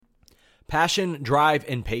Passion, drive,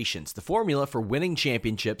 and patience. The formula for winning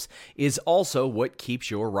championships is also what keeps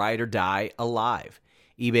your ride or die alive.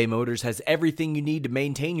 eBay Motors has everything you need to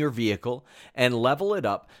maintain your vehicle and level it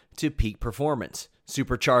up to peak performance.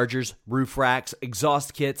 Superchargers, roof racks,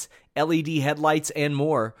 exhaust kits, LED headlights, and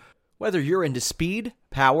more. Whether you're into speed,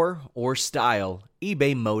 power, or style,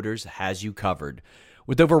 eBay Motors has you covered.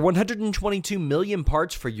 With over 122 million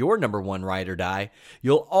parts for your number one ride or die,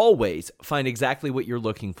 you'll always find exactly what you're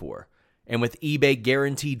looking for. And with eBay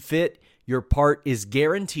Guaranteed Fit, your part is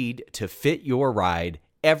guaranteed to fit your ride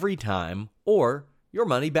every time or your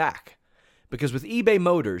money back. Because with eBay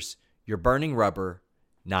Motors, you're burning rubber,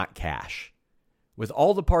 not cash. With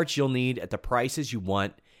all the parts you'll need at the prices you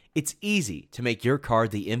want, it's easy to make your car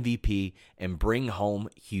the MVP and bring home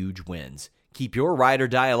huge wins. Keep your ride or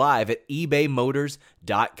die alive at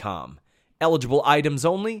ebaymotors.com. Eligible items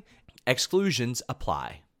only. Exclusions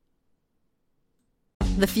apply.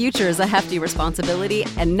 The future is a hefty responsibility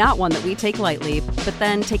and not one that we take lightly. But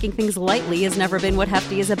then taking things lightly has never been what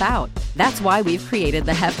Hefty is about. That's why we've created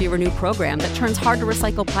the Hefty Renew program that turns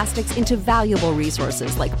hard-to-recycle plastics into valuable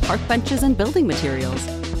resources like park benches and building materials.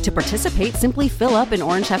 To participate, simply fill up an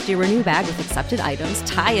orange Hefty Renew bag with accepted items,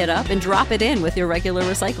 tie it up, and drop it in with your regular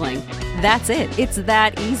recycling. That's it. It's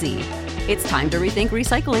that easy. It's time to rethink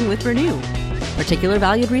recycling with Renew. Particular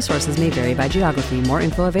valued resources may vary by geography. More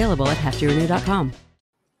info available at heftyrenew.com.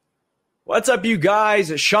 What's up, you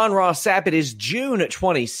guys? Sean Ross Sapp. It is June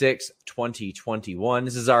 26, 2021.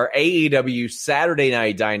 This is our AEW Saturday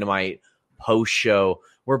Night Dynamite post show.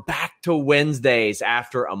 We're back to Wednesdays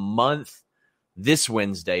after a month this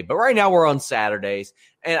Wednesday, but right now we're on Saturdays,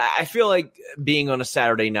 and I feel like being on a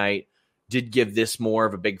Saturday night did give this more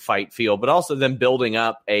of a big fight feel, but also them building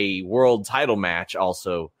up a world title match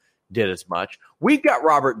also did as much. We've got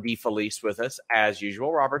Robert DeFelice with us as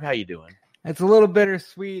usual. Robert, how you doing? It's a little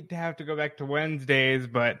bittersweet to have to go back to Wednesdays,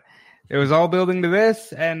 but it was all building to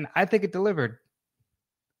this, and I think it delivered.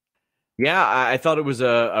 Yeah, I thought it was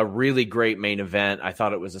a really great main event. I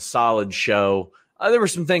thought it was a solid show. There were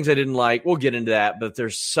some things I didn't like. We'll get into that, but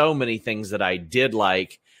there's so many things that I did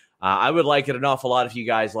like. I would like it an awful lot if you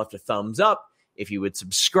guys left a thumbs up, if you would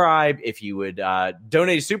subscribe, if you would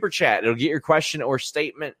donate a super chat. It'll get your question or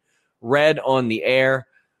statement read on the air.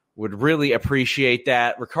 Would really appreciate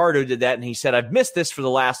that. Ricardo did that, and he said, I've missed this for the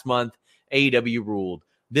last month. AEW ruled.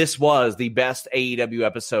 This was the best AEW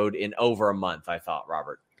episode in over a month, I thought,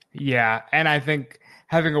 Robert. Yeah, and I think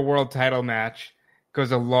having a world title match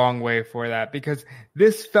goes a long way for that because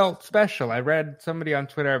this felt special. I read somebody on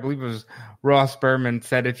Twitter, I believe it was Ross Berman,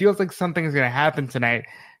 said it feels like something is going to happen tonight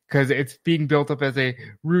because it's being built up as a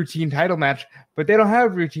routine title match, but they don't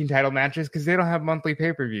have routine title matches because they don't have monthly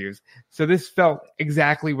pay-per-views. So this felt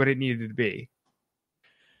exactly what it needed to be.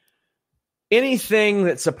 Anything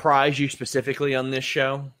that surprised you specifically on this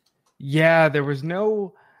show? Yeah, there was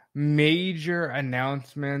no major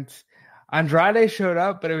announcements. Andrade showed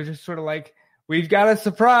up, but it was just sort of like, we've got a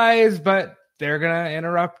surprise, but they're going to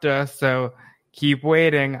interrupt us, so keep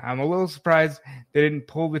waiting. I'm a little surprised they didn't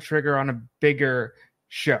pull the trigger on a bigger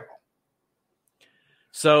show.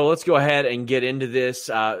 So let's go ahead and get into this.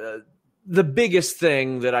 The biggest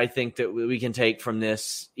thing that I think that we can take from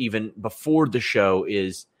this, even before the show,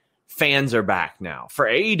 is fans are back now. For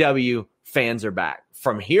AEW, fans are back.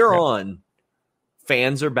 From here on,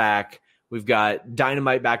 fans are back. We've got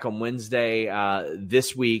Dynamite back on Wednesday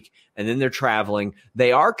this week, and then they're traveling.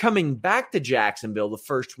 They are coming back to Jacksonville the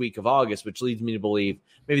first week of August, which leads me to believe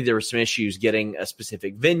maybe there were some issues getting a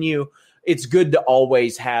specific venue. It's good to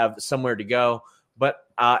always have somewhere to go. But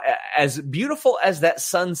as beautiful as that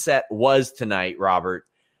sunset was tonight, Robert,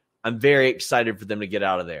 I'm very excited for them to get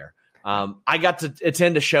out of there. I got to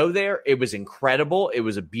attend a show there. It was incredible. It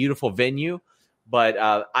was a beautiful venue, but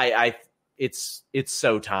it's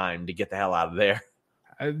so time to get the hell out of there.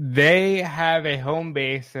 They have a home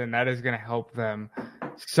base, and that is going to help them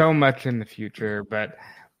so much in the future. But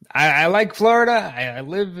I like Florida. I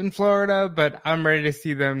live in Florida, but I'm ready to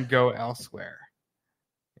see them go elsewhere.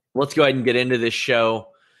 Let's go ahead and get into this show.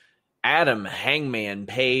 Adam Hangman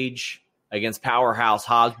Page against Powerhouse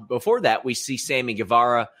Hobbs. Before that, we see Sammy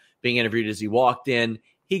Guevara being interviewed as he walked in.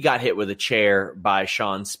 He got hit with a chair by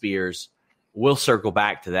Shawn Spears. We'll circle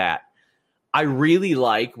back to that. I really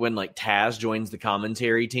like when Taz joins the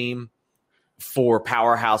commentary team for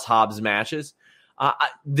Powerhouse Hobbs matches.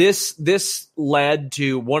 This led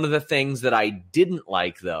to one of the things that I didn't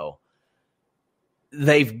like, though.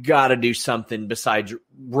 They've got to do something besides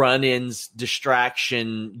run-ins,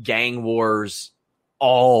 distraction, gang wars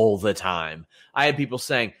all the time. I had people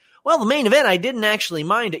saying, well, the main event, I didn't actually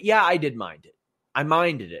mind it. Yeah, I did mind it. I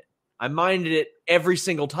minded it. I minded it every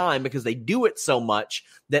single time because they do it so much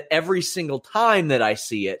that every single time that I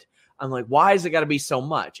see it, I'm like, why has it got to be so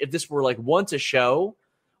much? If this were like once a show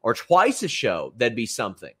or twice a show, that'd be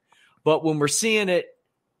something. But when we're seeing it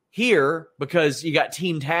here, because you got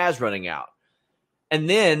Team Taz running out, and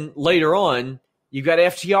then later on, you got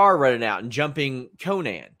FTR running out and jumping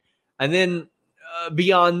Conan. And then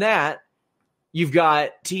beyond that, you've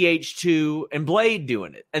got TH2 and Blade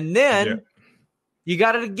doing it. And then you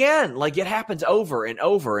got it again. Like, it happens over and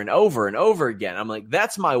over and over and over again. I'm like,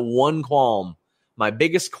 that's my one qualm, my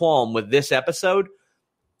biggest qualm with this episode.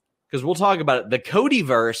 Because we'll talk about it. The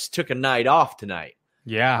Codyverse took a night off tonight.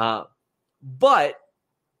 Yeah. But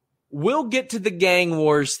we'll get to the Gang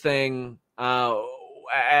Wars thing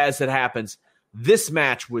as it happens. This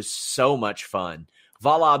match was so much fun.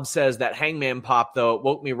 Valab says that Hangman pop, though, it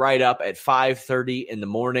woke me right up at 5:30 in the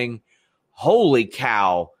morning. Holy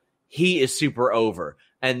cow, he is super over.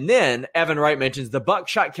 And then Evan Wright mentions the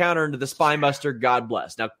buckshot counter into the spinebuster, God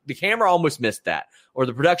bless. Now, the camera almost missed that, or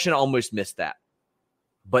the production almost missed that.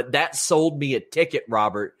 But that sold me a ticket,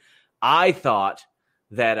 Robert. I thought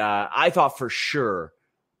for sure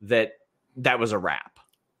that was a wrap.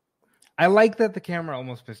 I like that the camera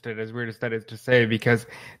almost missed it, as weird as that is to say, because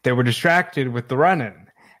they were distracted with the run-in.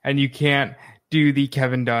 And you can't do the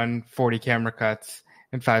Kevin Dunn 40 camera cuts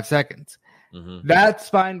in 5 seconds. Mm-hmm. That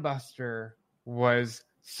spine buster was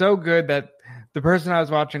so good that the person I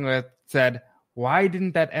was watching with said, why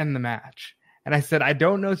didn't that end the match? And I said, I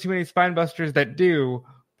don't know too many spine busters that do,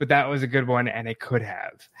 but that was a good one, and it could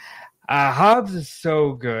have. Hobbs is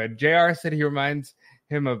so good. JR said he reminds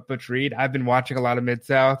him of Butch Reed. I've been watching a lot of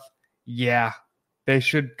Mid-South. Yeah, they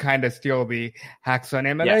should kind of steal the Hacksaw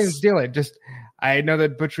name. And I didn't steal it. Just, I know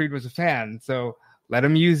that Butch Reed was a fan, so let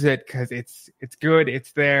him use it because it's good.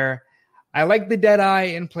 It's there. I like the Deadeye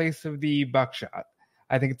in place of the Buckshot.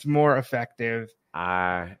 I think it's more effective.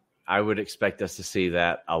 I would expect us to see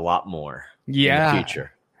that a lot more in the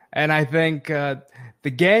future. And I think the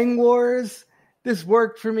Gang Wars, this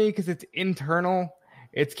worked for me because it's internal.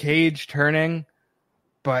 It's Cage turning,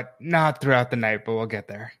 but not throughout the night, but we'll get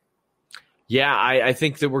there. Yeah, I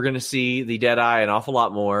think that we're going to see the Deadeye an awful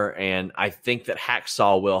lot more, and I think that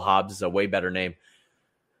Hacksaw Will Hobbs is a way better name.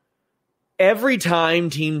 Every time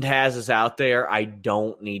Team Taz is out there, I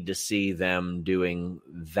don't need to see them doing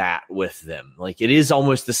that with them. Like, it is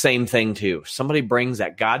almost the same thing, too. Somebody brings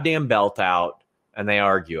that goddamn belt out, and they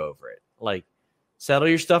argue over it. Like, settle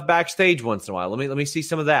your stuff backstage once in a while. Let me see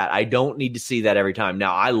some of that. I don't need to see that every time.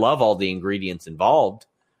 Now, I love all the ingredients involved,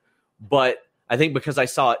 but I think because I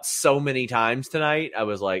saw it so many times tonight, I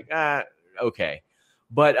was like, okay.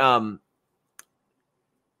 But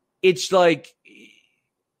it's like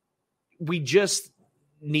we just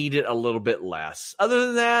need it a little bit less. Other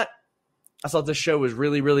than that, I thought the show was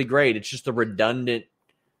really, really great. It's just the redundant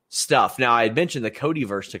stuff. Now, I had mentioned the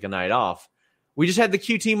Codyverse took a night off. We just had the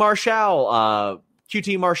QT Marshall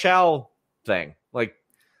thing. Like,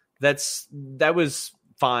 that was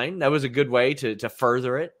fine. That was a good way to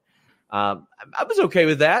further it. I was okay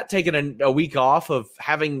with that, taking a week off of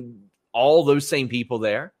having all those same people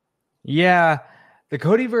there. Yeah, the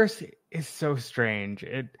Codyverse is so strange.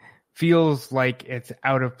 It feels like it's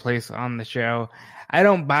out of place on the show. I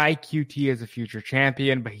don't buy QT as a future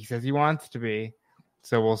champion, but he says he wants to be.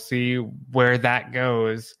 So we'll see where that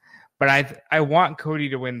goes. But I want Cody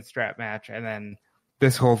to win the strap match, and then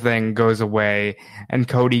this whole thing goes away, and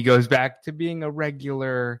Cody goes back to being a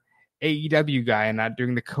regular AEW guy and not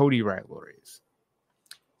doing the Cody rivalries.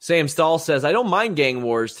 Sam Stahl says, I don't mind Gang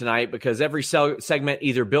Wars tonight because every segment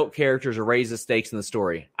either built characters or raised the stakes in the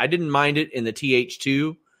story. I didn't mind it in the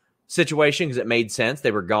TH2 situation because it made sense. They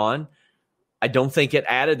were gone. I don't think it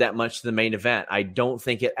added that much to the main event. I don't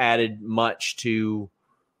think it added much to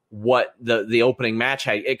what the opening match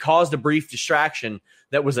had. It caused a brief distraction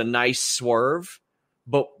that was a nice swerve,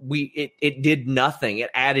 but it did nothing. It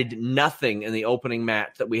added nothing in the opening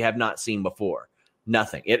match that we have not seen before.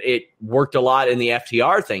 Nothing. It worked a lot in the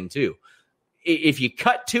FTR thing too. If you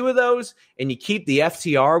cut two of those and you keep the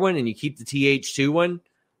FTR one and you keep the TH2 one,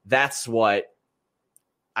 that's what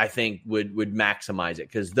I think would maximize it,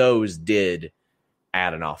 because those did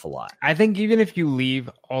add an awful lot. I think even if you leave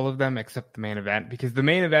all of them except the main event, because the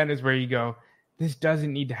main event is where you go, this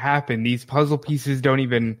doesn't need to happen. These puzzle pieces don't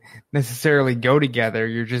even necessarily go together.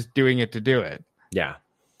 You're just doing it to do it. Yeah.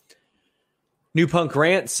 New Punk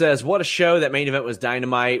Rant says, what a show. That main event was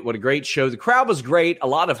dynamite. What a great show. The crowd was great. A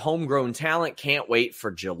lot of homegrown talent. Can't wait for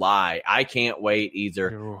July. I can't wait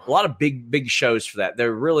either. A lot of big shows for that.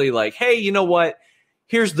 They're really like, hey, you know what?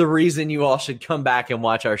 Here's the reason you all should come back and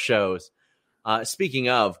watch our shows. Speaking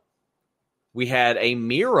of, We had a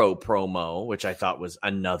Miro promo, which I thought was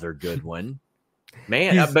another good one.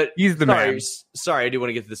 Man, but he's the man. Sorry, I do want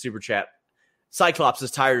to get to the super chat. Cyclops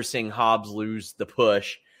is tired of seeing Hobbs lose the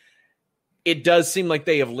push. It does seem like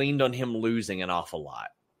they have leaned on him losing an awful lot.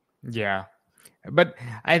 Yeah. But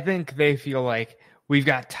I think they feel like we've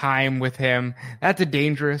got time with him. That's a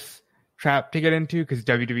dangerous trap to get into because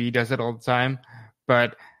WWE does it all the time.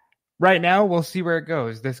 But right now, we'll see where it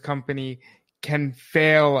goes. This company can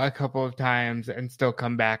fail a couple of times and still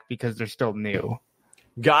come back because they're still new.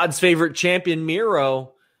 God's favorite champion,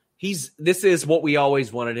 Miro. This is what we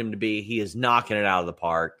always wanted him to be. He is knocking it out of the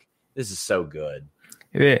park. This is so good.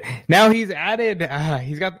 Now he's added,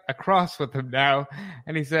 he's got a cross with him now.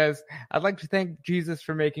 And he says, I'd like to thank Jesus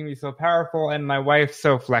for making me so powerful and my wife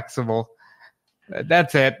so flexible.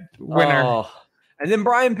 That's it. Winner. Oh. And then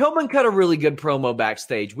Brian Pillman cut a really good promo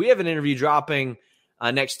backstage. We have an interview dropping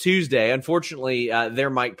next Tuesday. Unfortunately, their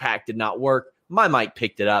mic pack did not work. My mic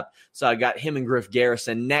picked it up. So I got him and Griff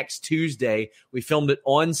Garrison next Tuesday. We filmed it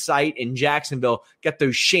on site in Jacksonville. Got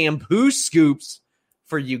those shampoo scoops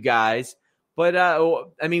for you guys. But,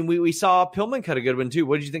 I mean, we saw Pillman cut a good one, too.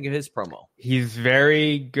 What did you think of his promo? He's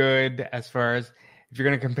very good as far as if you're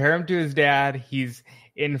going to compare him to his dad, he's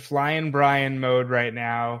in Flying Brian mode right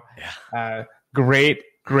now. Yeah. Great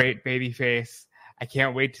baby face. I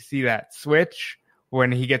can't wait to see that switch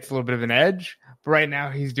when he gets a little bit of an edge. But right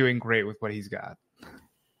now, he's doing great with what he's got.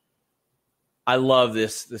 I love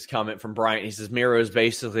this comment from Bryant. He says, Miro is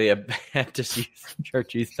basically a Baptist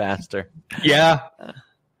church youth pastor. Yeah.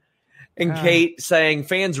 And Kate saying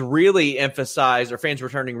fans returning really emphasize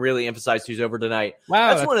who's over tonight.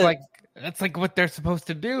 Wow, that's like what they're supposed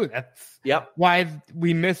to do. That's why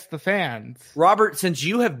we miss the fans. Robert, since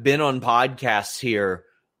you have been on podcasts here,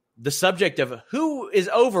 the subject of who is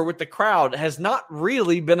over with the crowd has not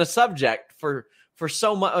really been a subject for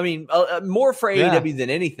so much. I mean, more for AEW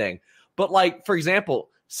than anything. But like, for example,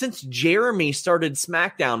 since Jeremy started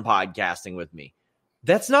SmackDown podcasting with me,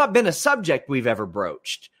 that's not been a subject we've ever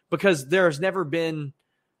broached because there's never been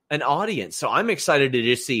an audience. So I'm excited to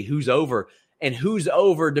just see who's over and who's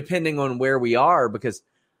over depending on where we are, because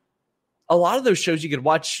a lot of those shows you could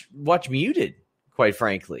watch muted, quite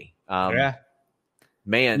frankly.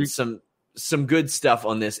 Man, some good stuff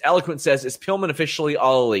on this. Eloquent says, is Pillman officially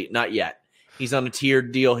All Elite? Not yet. He's on a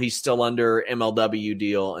tiered deal. He's still under MLW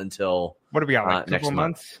deal until what do we got? Like next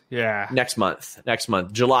months? Yeah. Next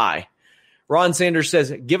month, July. Ron Sanders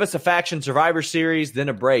says, give us a faction Survivor Series, then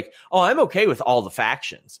a break. Oh, I'm okay with all the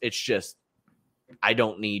factions. It's just I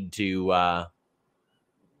don't need to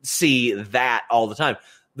see that all the time.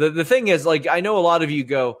 The thing is, like, I know a lot of you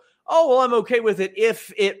go, oh, well, I'm okay with it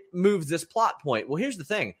if it moves this plot point. Well, here's the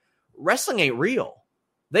thing. Wrestling ain't real.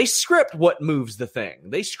 They script what moves the thing.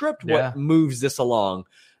 They script what moves this along.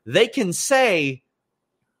 They can say,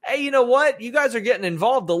 hey, you know what? You guys are getting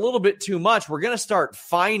involved a little bit too much. We're going to start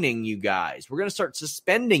fining you guys. We're going to start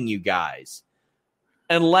suspending you guys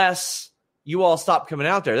unless you all stop coming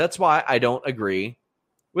out there. That's why I don't agree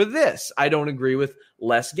with this. I don't agree with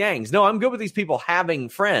less gangs. No, I'm good with these people having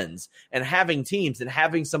friends and having teams and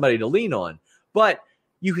having somebody to lean on. But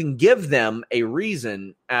you can give them a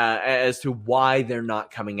reason as to why they're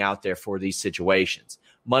not coming out there for these situations.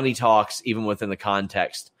 Money talks, even within the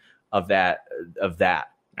context of that.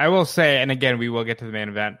 I will say, and again, we will get to the main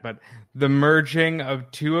event, but the merging of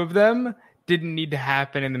two of them didn't need to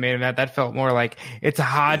happen in the main event. That felt more like it's a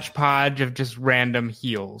hodgepodge of just random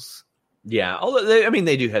heels. Yeah, although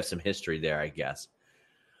they do have some history there, I guess.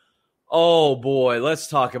 Oh, boy, let's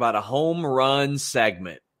talk about a home run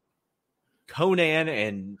segment. Conan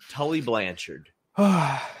and Tully Blanchard.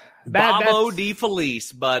 Babo de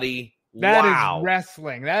Felice, buddy. That is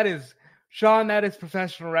wrestling. That is, Sean, that is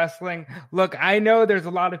professional wrestling. Look, I know there's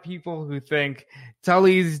a lot of people who think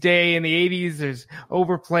Tully's day in the 80s is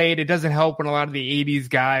overplayed. It doesn't help when a lot of the 80s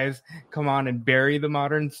guys come on and bury the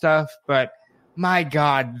modern stuff. But my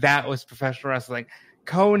God, that was professional wrestling.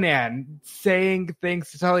 Conan saying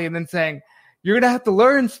things to Tully and then saying, you're going to have to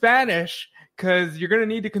learn Spanish because you're going to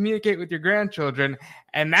need to communicate with your grandchildren.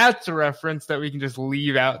 And that's a reference that we can just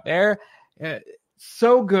leave out there.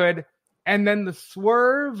 So good. And then the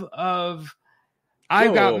swerve of,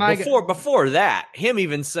 before that, him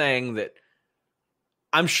even saying that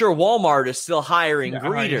I'm sure Walmart is still hiring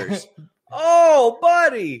greeters. Oh,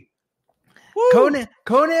 buddy. Woo.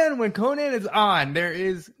 Conan, when Conan is on, there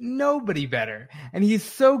is nobody better. And he's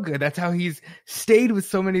so good. That's how he's stayed with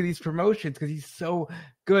so many of these promotions, because he's so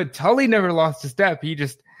good. Tully never lost a step. He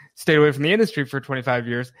just stayed away from the industry for 25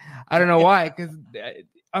 years. I don't know why, because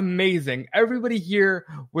amazing. Everybody here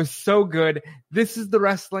was so good. This is the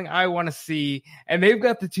wrestling I want to see. And they've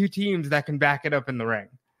got the two teams that can back it up in the ring.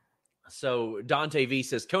 So Dante V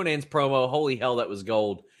says, Konan's promo, holy hell, that was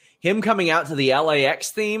gold. Him coming out to the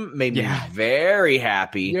LAX theme made me very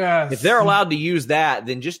happy. Yes. If they're allowed to use that,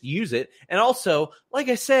 then just use it. And also, like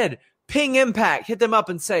I said, ping Impact, hit them up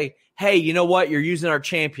and say, hey, you know what? You're using our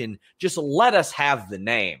champion. Just let us have the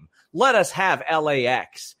name. Let us have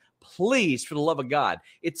LAX. Please, for the love of God.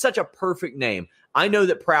 It's such a perfect name. I know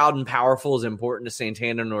that Proud and Powerful is important to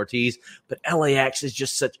Santana and Ortiz, but LAX is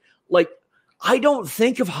just such, like, I don't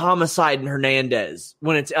think of Homicide and Hernandez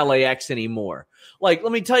when it's LAX anymore. Like,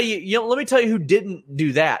 let me tell you who didn't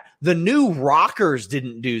do that. The New Rockers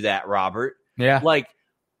didn't do that, Robert. Yeah. Like,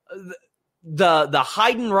 the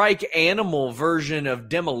Heidenreich Animal version of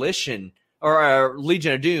Demolition or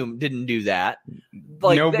Legion of Doom didn't do that.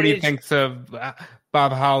 Like, nobody thinks of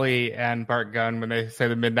Bob Holly and Bart Gunn when they say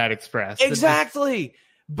the Midnight Express. Exactly.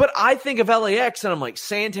 But I think of LAX and I'm like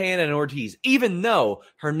Santana and Ortiz, even though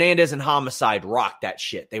Hernandez and Homicide rocked that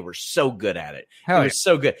shit. They were so good at it. It was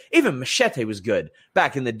so good. Even Machete was good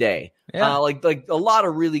back in the day. Yeah. Like a lot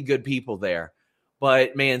of really good people there.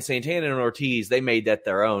 But, man, Santana and Ortiz, they made that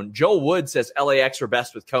their own. Joel Wood says LAX were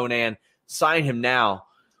best with Konnan. Sign him now.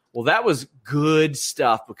 Well, that was good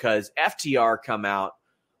stuff because FTR come out,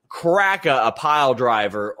 crack a pile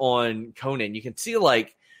driver on Konnan. You can see,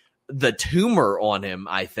 like, the tumor on him,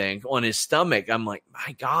 I think, on his stomach. I'm like,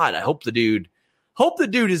 my God, I hope the dude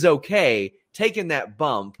is okay taking that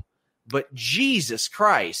bump. But Jesus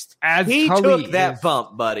Christ, he took that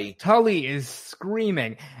bump, buddy. Tully is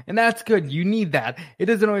screaming, and that's good. You need that. It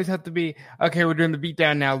doesn't always have to be, okay, we're doing the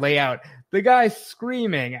beatdown now, lay out. The guy's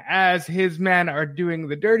screaming as his men are doing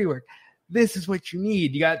the dirty work. This is what you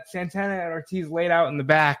need. You got Santana and Ortiz laid out in the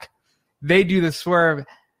back. They do the swerve.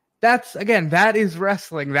 That is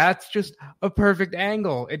wrestling. That's just a perfect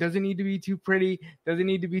angle. It doesn't need to be too pretty. Doesn't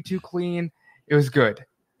need to be too clean. It was good.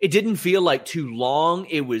 It didn't feel like too long.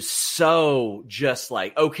 It was so just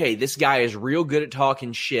like, okay, this guy is real good at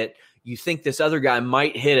talking shit. You think this other guy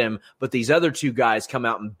might hit him, but these other two guys come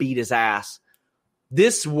out and beat his ass.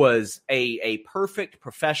 This was a perfect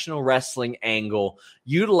professional wrestling angle,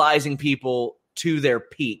 utilizing people to their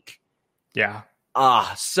peak. Yeah.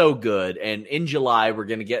 So good. And in July, we're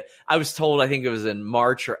going to get, I was told, I think it was in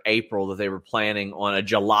March or April that they were planning on a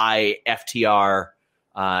July FTR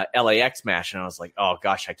LAX match. And I was like, oh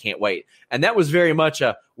gosh, I can't wait. And that was very much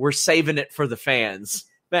we're saving it for the fans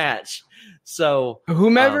match. So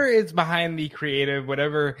whomever is behind the creative,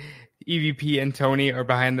 whatever EVP and Tony are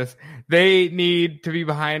behind this, they need to be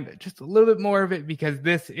behind just a little bit more of it because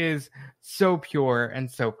this is so pure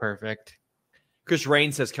and so perfect. Chris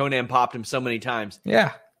Rain says Konnan popped him so many times.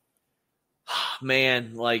 Yeah.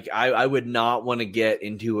 Man, like I would not want to get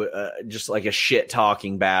into just like a shit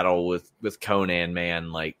talking battle with Konnan,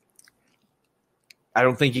 man. Like, I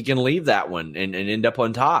don't think you can leave that one and end up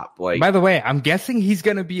on top. Like, by the way, I'm guessing he's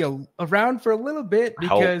going to be around for a little bit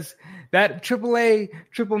because that AAA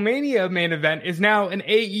Triple Mania main event is now an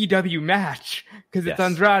AEW match because it's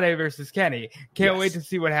Andrade versus Kenny. Can't wait to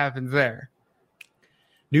see what happens there.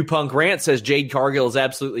 New Punk Rant says Jade Cargill is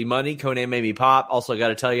absolutely money. Konnan made me pop. Also, got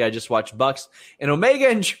to tell you, I just watched Bucks and Omega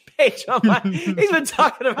and Page. He's been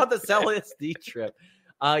talking about this LSD trip.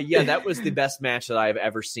 Yeah, that was the best match that I've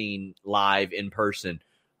ever seen live in person.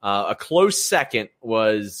 A close second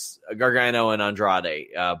was Gargano and Andrade,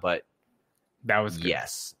 but that was good.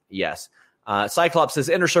 Yes. Cyclops says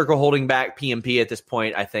Inner Circle holding back PMP at this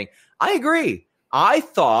point. I agree. I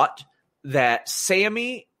thought that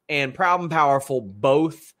Sammy and Proud and Powerful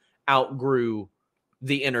both outgrew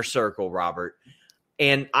the Inner Circle, Robert.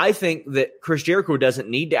 And I think that Chris Jericho doesn't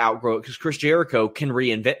need to outgrow it because Chris Jericho can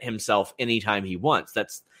reinvent himself anytime he wants.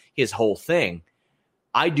 That's his whole thing.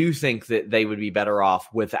 I do think that they would be better off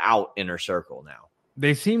without Inner Circle now.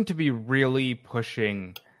 They seem to be really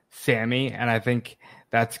pushing Sammy, and I think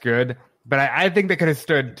that's good. But I think they could have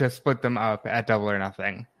stood to split them up at Double or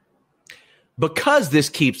Nothing. Because this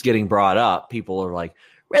keeps getting brought up, people are like,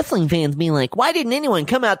 wrestling fans being like, why didn't anyone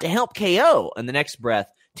come out to help KO? And the next breath,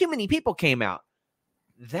 too many people came out.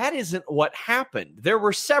 That isn't what happened. There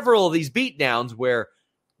were several of these beatdowns where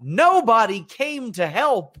nobody came to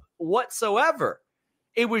help whatsoever.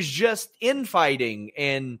 It was just infighting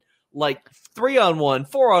and like 3-on-1,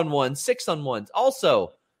 4-on-1, 6-on-1s.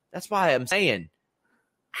 Also, that's why I'm saying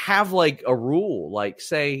have like a rule, like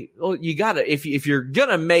say, well, you gotta, if you're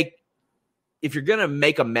gonna make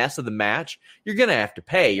a mess of the match, you're going to have to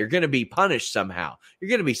pay. You're going to be punished somehow. You're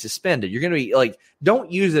going to be suspended. You're going to be like,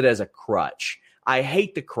 don't use it as a crutch. I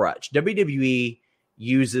hate the crutch. WWE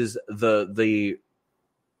uses the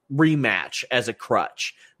rematch as a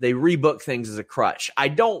crutch. They rebook things as a crutch. I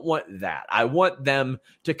don't want that. I want them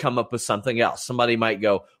to come up with something else. Somebody might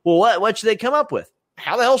go, well, what should they come up with?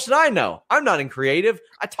 How the hell should I know? I'm not in creative.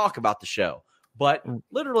 I talk about the show. But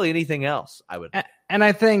literally anything else, I would. And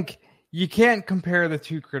I think you can't compare the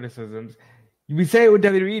two criticisms. We say it with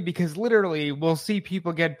WWE because literally we'll see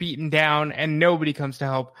people get beaten down and nobody comes to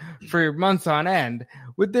help for months on end.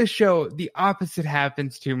 With this show, the opposite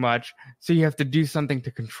happens too much, so you have to do something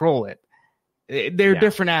to control it. They're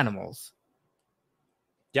different animals.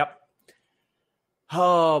 Yep.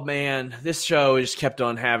 Oh, man. This show just kept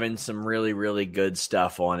on having some really, really good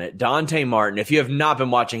stuff on it. Dante Martin, if you have not been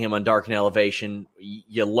watching him on Dark and Elevation,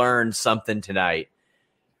 you learned something tonight.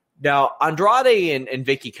 Now, Andrade and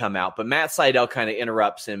Vicky come out, but Matt Sydal kind of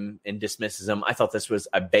interrupts him and dismisses him. I thought this was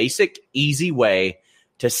a basic, easy way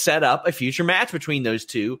to set up a future match between those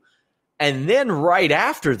two. And then right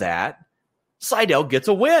after that, Sydal gets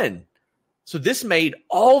a win. So this made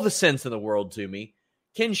all the sense in the world to me.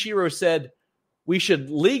 Ken Shiro said, we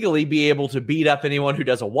should legally be able to beat up anyone who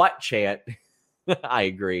does a what chant. I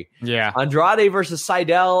agree. Yeah. Andrade versus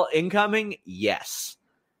Sydal incoming? Yes.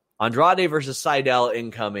 Andrade versus Sydal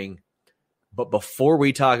incoming. But before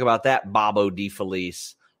we talk about that, Babo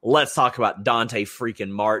DeFelice, let's talk about Dante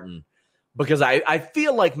freaking Martin. Because I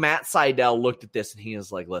feel like Matt Sydal looked at this and he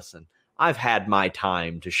was like, listen, I've had my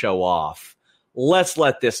time to show off. Let's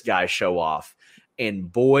let this guy show off.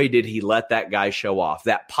 And boy, did he let that guy show off.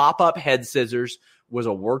 That pop-up head scissors was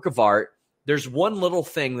a work of art. There's one little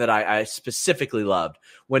thing that I specifically loved.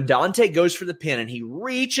 When Dante goes for the pin and he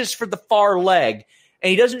reaches for the far leg, and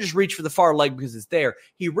he doesn't just reach for the far leg because it's there.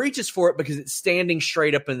 He reaches for it because it's standing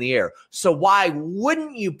straight up in the air. So why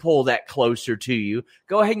wouldn't you pull that closer to you?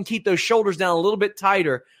 Go ahead and keep those shoulders down a little bit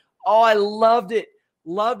tighter. Oh, I loved it.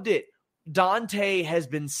 Loved it. Dante has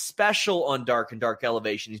been special on Dark and Dark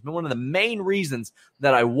Elevation. He's been one of the main reasons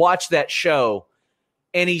that I watched that show.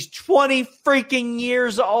 And he's 20 freaking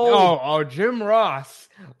years old. Oh, Jim Ross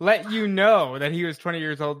let you know that he was 20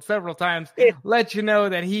 years old several times. Let you know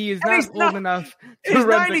that he is not old enough to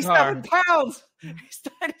rent a car. He's 97 pounds. He's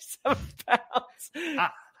 97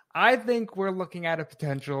 pounds. I think we're looking at a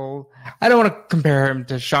potential. I don't want to compare him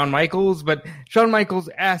to Shawn Michaels, but Shawn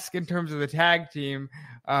Michaels-esque in terms of the tag team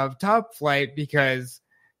of Top Flight because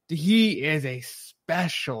he is a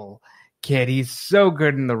special kid. He's so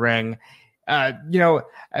good in the ring.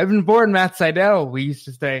 Evan Bourne, Matt Sydal, we used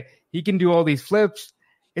to say he can do all these flips.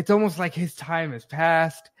 It's almost like his time has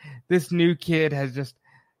passed. This new kid has just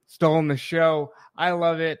stolen the show. I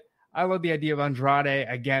love it. I love the idea of Andrade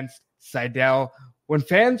against Sydal. When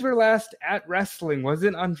fans were last at wrestling,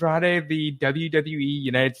 wasn't Andrade the WWE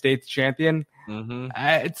United States champion? Mm-hmm.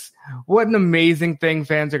 It's what an amazing thing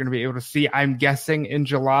fans are going to be able to see. I'm guessing in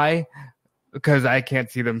July because I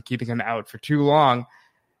can't see them keeping him out for too long.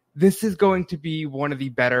 This is going to be one of the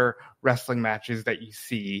better wrestling matches that you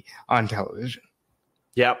see on television.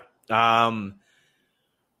 Yep.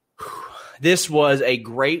 This was a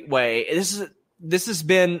great way. This has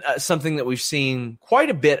been something that we've seen quite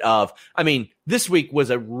a bit of. I mean, this week was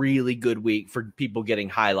a really good week for people getting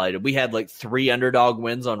highlighted. We had like 3 underdog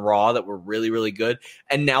wins on Raw that were really, really good.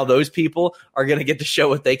 And now those people are going to get to show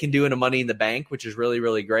what they can do in a Money in the Bank, which is really,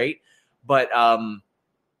 really great. But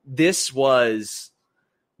this was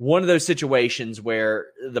one of those situations where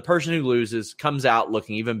the person who loses comes out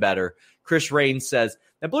looking even better. Chris Reigns says,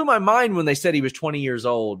 that blew my mind when they said he was 20 years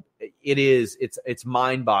old. It's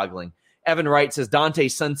mind-boggling. Evan Wright says, Dante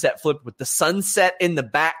sunset flip with the sunset in the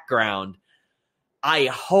background. I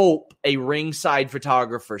hope a ringside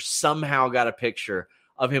photographer somehow got a picture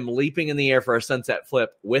of him leaping in the air for a sunset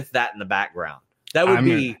flip with that in the background. That would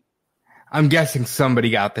be... I'm guessing somebody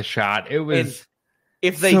got the shot. It was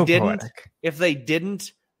if they so didn't, poetic. If they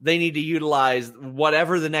didn't, they need to utilize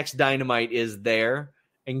whatever the next Dynamite is there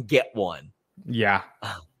and get one. Yeah.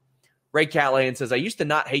 Ray Callahan says, I used to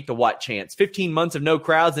not hate the what chants. 15 months of no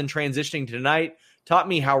crowds and transitioning to tonight taught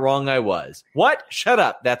me how wrong I was. What? Shut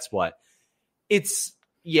up. That's what.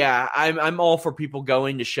 I'm all for people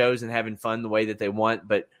going to shows and having fun the way that they want,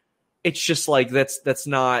 but it's just like that's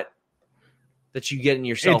not that you getting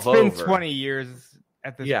yourself over. It's been 20 years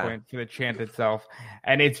at this point for the chant itself,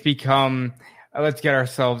 and it's become let's get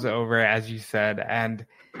ourselves over, as you said, and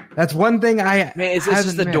that's one thing it's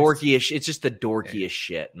just the dorkiest. It's just the dorkiest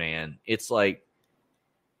shit, man. It's like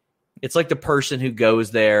the person who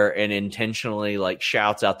goes there and intentionally like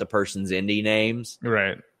shouts out the person's indie names.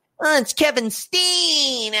 Right. Oh, it's Kevin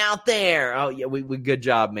Steen out there. Oh yeah, we good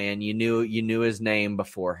job, man. You knew his name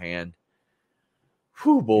beforehand.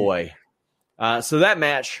 Whew, boy. So that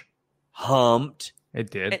match humped. It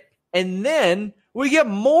did. And then We get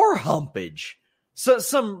more humpage. So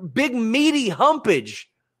some big meaty humpage,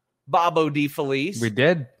 Bobo DeFelice. We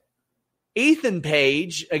did. Ethan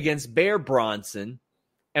Page against Bear Bronson.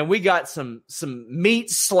 And we got some meat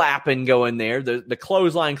slapping going there. The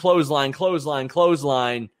clothesline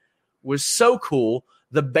was so cool.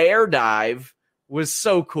 The bear dive was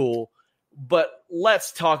so cool. But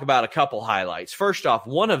let's talk about a couple highlights. First off,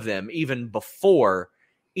 one of them, even before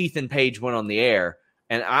Ethan Page went on the air,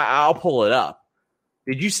 and I'll pull it up.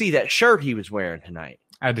 Did you see that shirt he was wearing tonight?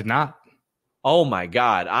 I did not. Oh, my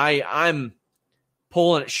God. I'm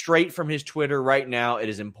pulling it straight from his Twitter right now. It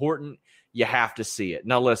is important. You have to see it.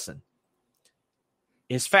 Now, listen.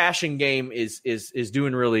 His fashion game is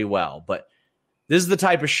doing really well, but this is the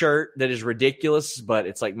type of shirt that is ridiculous, but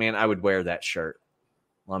it's like, man, I would wear that shirt.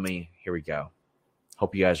 Here we go.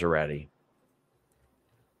 Hope you guys are ready.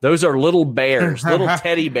 Those are little bears, little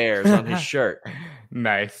teddy bears on his shirt.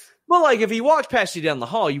 Nice. Well, like if he walked past you down the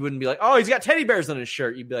hall, you wouldn't be like, oh, he's got teddy bears on his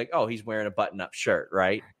shirt. You'd be like, oh, he's wearing a button-up shirt,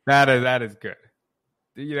 right? That is good.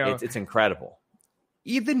 You know, it's incredible.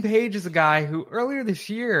 Ethan Page is a guy who earlier this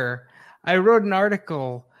year, I wrote an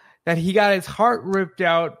article that he got his heart ripped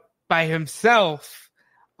out by himself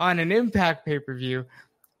on an Impact pay-per-view.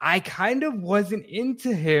 I kind of wasn't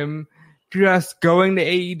into him just going to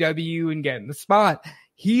AEW and getting the spot.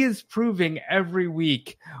 He is proving every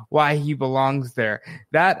week why he belongs there.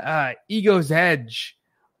 That ego's edge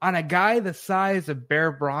on a guy the size of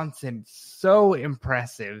Bear Bronson, so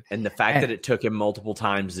impressive. And the fact that it took him multiple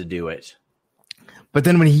times to do it. But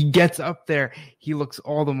then when he gets up there, he looks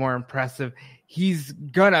all the more impressive. He's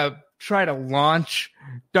going to try to launch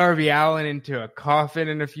Darby Allin into a coffin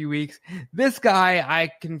in a few weeks. This guy,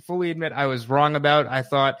 I can fully admit I was wrong about. I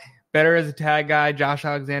thought better as a tag guy, Josh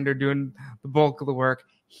Alexander doing the bulk of the work.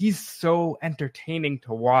 He's so entertaining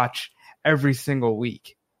to watch every single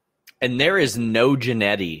week. And there is no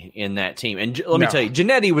Jannetty in that team. And let me tell you,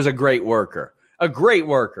 Jannetty was a great worker.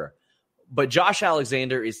 But Josh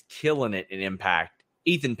Alexander is killing it in Impact.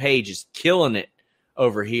 Ethan Page is killing it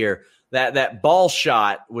over here. That ball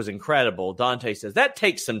shot was incredible. Dante says, that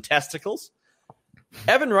takes some testicles.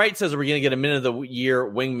 Evan Wright says, are we going to get a Minute of the Year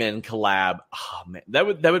Wingmen collab? Oh, man, that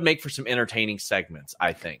would make for some entertaining segments,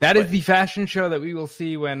 I think. That is the fashion show that we will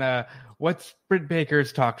see when, what's Britt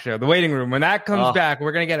Baker's talk show? The Waiting Room. When that comes back,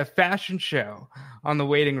 we're going to get a fashion show on The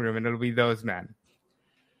Waiting Room, and it'll be those men.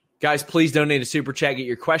 Guys, please donate a super chat. Get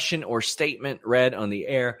your question or statement read on the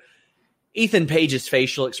air. Ethan Page's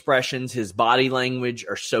facial expressions, his body language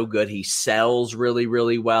are so good. He sells really,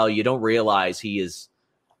 really well. You don't realize he is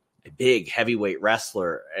a big heavyweight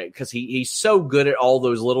wrestler because he's so good at all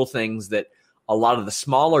those little things that a lot of the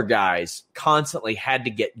smaller guys constantly had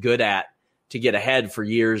to get good at to get ahead for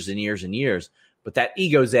years and years and years. But that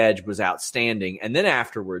ego's edge was outstanding. And then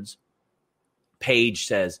afterwards, Page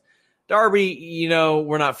says, Darby,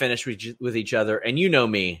 we're not finished with each other. And you know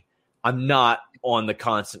me, I'm not on the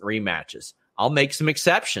constant rematches. I'll make some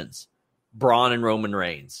exceptions. Braun and Roman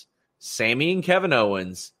Reigns, Sami and Kevin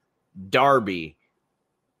Owens, Darby,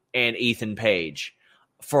 and Ethan Page.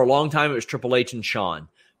 For a long time, it was Triple H and Shawn.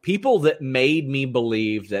 People that made me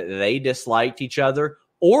believe that they disliked each other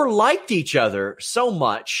or liked each other so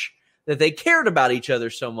much that they cared about each other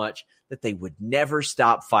so much that they would never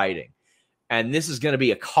stop fighting. And this is going to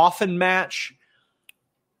be a coffin match.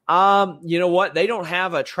 You know what? They don't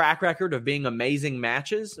have a track record of being amazing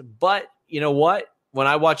matches, but you know what? When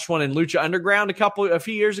I watched one in Lucha Underground a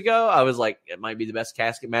few years ago, I was like, it might be the best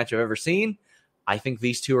casket match I've ever seen. I think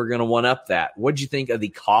these two are going to one up that. What'd you think of the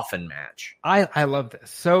coffin match? I love this.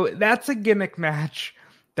 So that's a gimmick match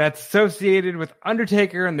that's associated with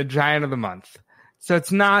Undertaker and the Giant of the Month. So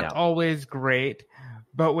it's not always great.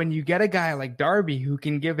 But when you get a guy like Darby who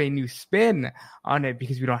can give a new spin on it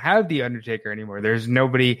because we don't have The Undertaker anymore, there's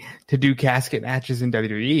nobody to do casket matches in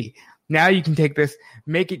WWE. Now you can take this,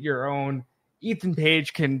 make it your own. Ethan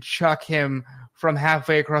Page can chuck him from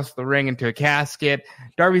halfway across the ring into a casket.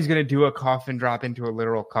 Darby's going to do a coffin drop into a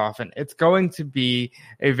literal coffin. It's going to be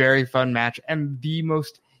a very fun match and the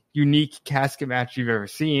most unique casket match you've ever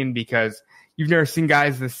seen because you've never seen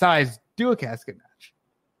guys this size do a casket match.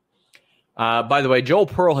 By the way, Joel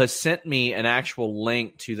Pearl has sent me an actual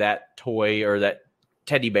link to that toy or that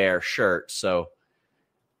teddy bear shirt. So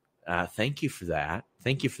thank you for that.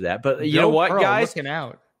 But you know what, Pearl, guys? Looking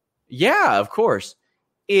out. Yeah, of course.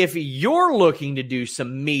 If you're looking to do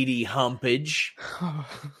some meaty humpage,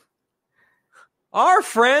 our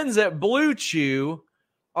friends at Blue Chew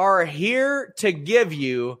are here to give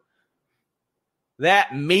you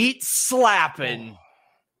that meat slapping.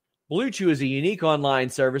 Blue Chew is a unique online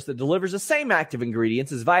service that delivers the same active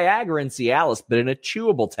ingredients as Viagra and Cialis, but in a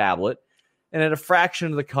chewable tablet and at a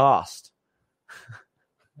fraction of the cost.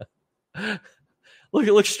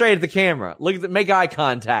 Look straight at the camera. Make eye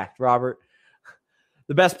contact, Robert.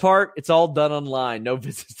 The best part, it's all done online. No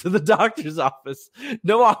visits to the doctor's office.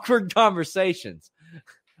 No awkward conversations.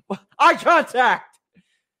 Eye contact.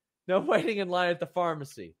 No waiting in line at the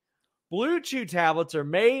pharmacy. Blue Chew tablets are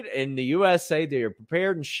made in the USA. They are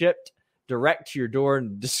prepared and shipped direct to your door in a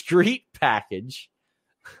discreet package.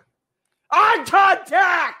 Eye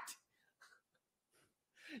contact!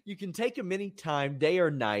 You can take them anytime, day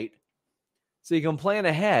or night, so you can plan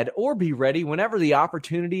ahead or be ready whenever the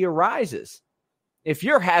opportunity arises. If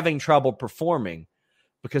you're having trouble performing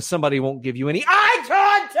because somebody won't give you any eye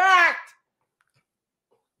contact,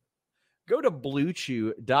 go to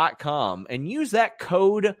BlueChew.com and use that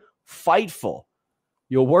code FIGHTFUL.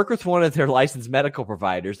 You'll work with one of their licensed medical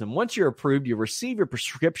providers, and once you're approved, you'll receive your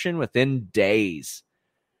prescription within days.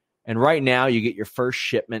 And right now, you get your first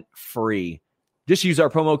shipment free. Just use our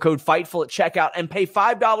promo code FIGHTFUL at checkout and pay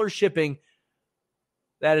 $5 shipping.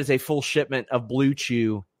 That is a full shipment of Blue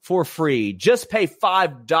Chew for free. Just pay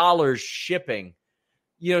 $5 shipping.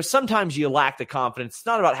 You know, sometimes you lack the confidence. It's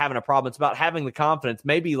not about having a problem. It's about having the confidence.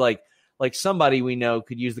 Maybe like somebody we know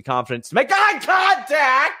could use the confidence to make eye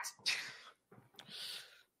contact.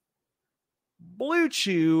 Blue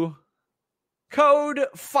Chew, code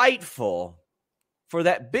FIGHTFUL for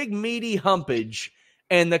that big meaty humpage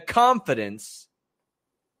and the confidence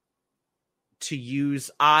to use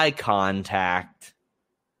eye contact.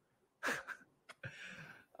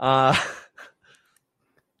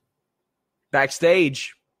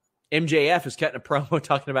 Backstage, MJF is cutting a promo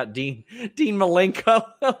talking about Dean Malenko.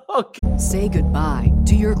 Okay. Say goodbye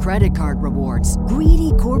to your credit card rewards.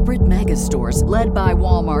 Greedy corporate mega stores, led by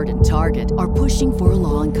Walmart and Target, are pushing for a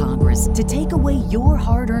law in Congress to take away your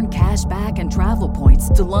hard-earned cash back and travel points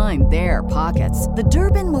to line their pockets. The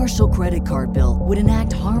Durbin-Marshall credit card bill would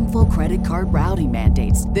enact harmful credit card routing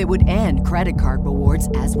mandates that would end credit card rewards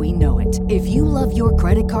as we know it. If you love your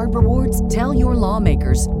credit card rewards, tell your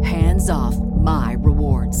lawmakers, hands off my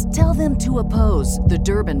rewards. Tell them to oppose the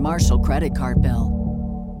Durbin-Marshall credit card bill.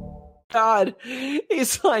 God,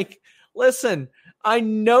 he's like, listen, I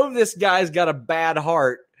know this guy's got a bad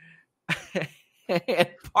heart and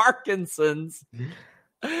Parkinson's,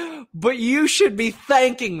 but you should be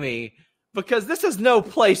thanking me because this is no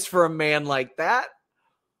place for a man like that.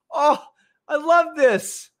 Oh, I love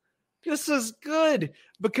this. This is good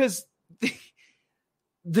because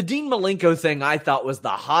the Dean Malenko thing I thought was the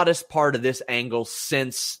hottest part of this angle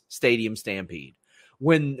since Stadium Stampede.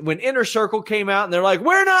 When Inner Circle came out and they're like,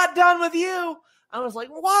 we're not done with you. I was like,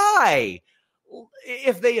 why?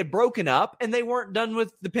 If they had broken up and they weren't done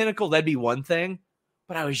with the Pinnacle, that'd be one thing.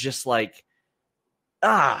 But I was just like,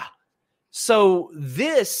 So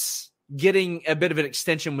this getting a bit of an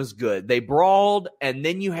extension was good. They brawled, and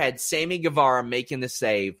then you had Sammy Guevara making the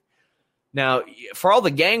save. Now, for all the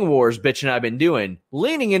gang wars bitching I've been doing,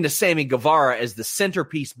 leaning into Sammy Guevara as the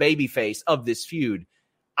centerpiece babyface of this feud,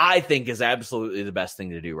 I think is absolutely the best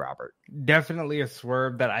thing to do, Robert. Definitely a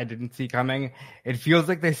swerve that I didn't see coming. It feels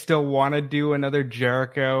like they still want to do another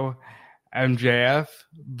Jericho MJF,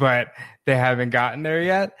 but they haven't gotten there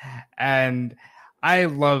yet. And I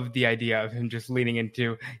love the idea of him just leaning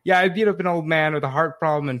into, I beat up an old man with a heart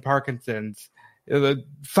problem and Parkinson's.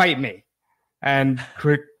 Fight me. And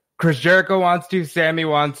Chris Jericho wants to, Sammy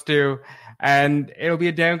wants to, and it'll be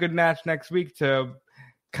a damn good match next week to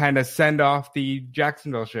kind of send off the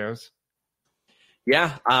Jacksonville shows.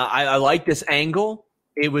 Yeah, I like this angle.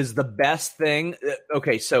 It was the best thing.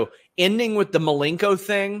 Okay, so ending with the Malenko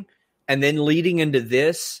thing and then leading into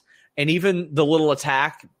this, and even the little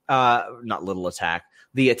attack,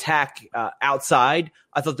 the attack outside,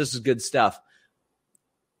 I thought this was good stuff.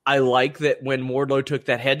 I like that when Wardlow took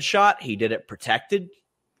that headshot, he did it protected.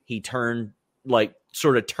 He turned,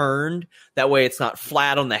 sort of turned. That way it's not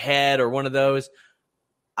flat on the head or one of those.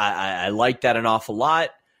 I like that an awful lot.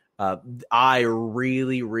 I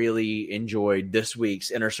really, really enjoyed this week's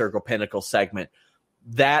Inner Circle Pinnacle segment.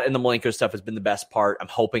 That and the Malenko stuff has been the best part. I'm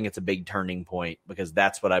hoping it's a big turning point because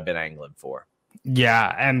that's what I've been angling for.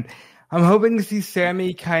 Yeah, and I'm hoping to see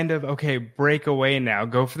Sammy kind of, break away now.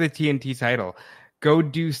 Go for the TNT title. Go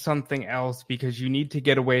do something else because you need to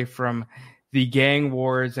get away from the gang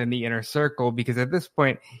wars and the Inner Circle because at this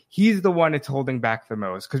point, he's the one that's holding back the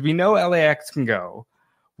most because we know LAX can go.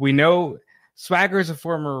 We know Swagger is a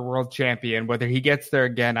former world champion. Whether he gets there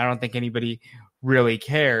again, I don't think anybody really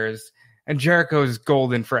cares. And Jericho is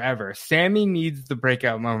golden forever. Sammy needs the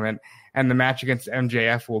breakout moment, and the match against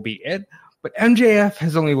MJF will be it. But MJF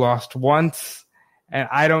has only lost once, and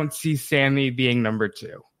I don't see Sammy being number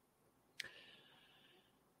 2.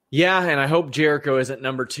 Yeah, and I hope Jericho isn't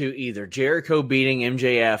number 2 either. Jericho beating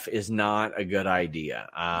MJF is not a good idea.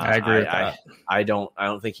 I agree with that. I don't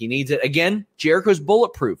think he needs it. Again, Jericho's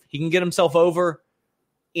bulletproof. He can get himself over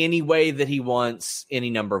any way that he wants, any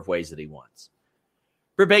number of ways that he wants.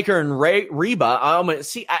 Britt Baker and Reba.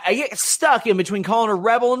 I get stuck in between calling her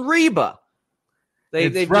Rebel and Reba.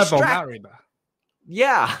 It's Rebel, not Reba.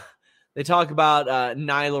 Yeah. They talk about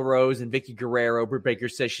Nyla Rose and Vicky Guerrero. Britt Baker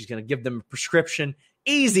says she's going to give them a prescription.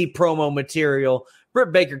 Easy promo material.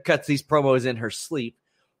 Britt Baker cuts these promos in her sleep.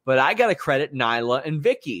 But I got to credit Nyla and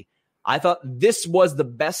Vicky. I thought this was the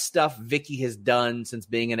best stuff Vicky has done since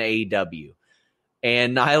being in AEW.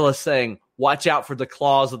 And Nyla saying, watch out for the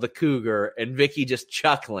claws of the cougar. And Vicky just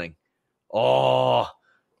chuckling. Oh,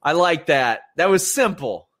 I like that. That was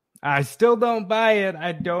simple. I still don't buy it.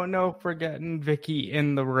 I don't know if we're getting Vicky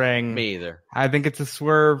in the ring. Me either. I think it's a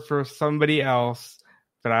swerve for somebody else.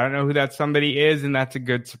 But I don't know who that somebody is, and that's a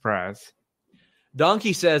good surprise.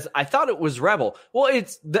 Donkey says, I thought it was Rebel. Well,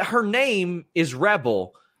 her name is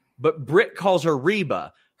Rebel, but Britt calls her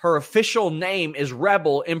Reba. Her official name is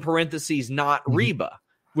Rebel, in parentheses, not Reba,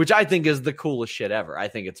 which I think is the coolest shit ever. I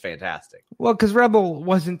think it's fantastic. Well, because Rebel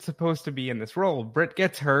wasn't supposed to be in this role. Britt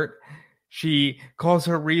gets hurt. She calls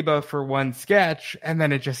her Reba for one sketch, and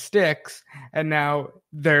then it just sticks. And now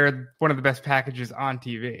they're one of the best packages on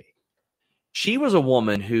TV. She was a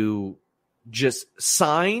woman who just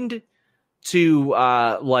signed to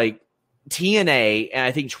TNA, and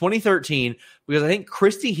I think 2013, because I think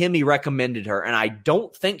Christy Hemme recommended her, and I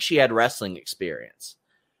don't think she had wrestling experience.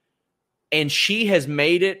 And she has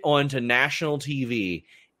made it onto national TV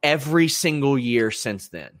every single year since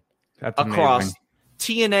then. That's across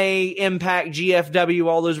amazing. TNA, Impact, GFW,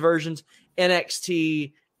 all those versions,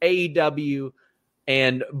 NXT, AEW,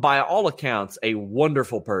 and by all accounts, a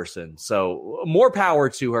wonderful person. So more power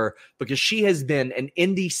to her, because she has been an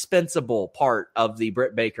indispensable part of the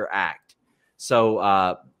Britt Baker act. So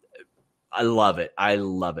I love it. I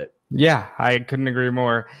love it. Yeah, I couldn't agree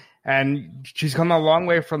more. And she's come a long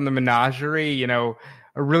way from the Menagerie, a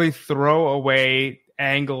really throwaway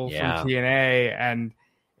angle from TNA. And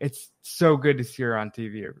it's so good to see her on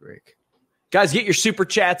TV every week. Guys, get your super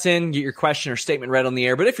chats in, get your question or statement read on the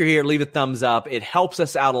air. But if you're here, leave a thumbs up. It helps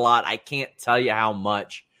us out a lot. I can't tell you how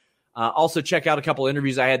much. Also, check out a couple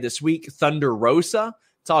interviews I had this week. Thunder Rosa,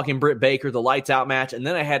 talking Britt Baker, the Lights Out match. And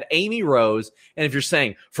then I had Amy Rose. And if you're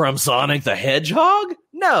saying, from Sonic the Hedgehog?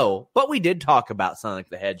 No, but we did talk about Sonic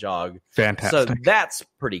the Hedgehog. Fantastic. So that's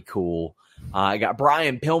pretty cool. I got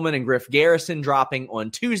Brian Pillman and Griff Garrison dropping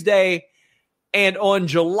on Tuesday. And on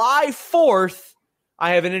July 4th,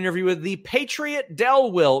 I have an interview with the Patriot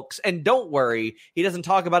Del Wilkes, and don't worry, he doesn't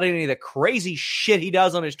talk about any of the crazy shit he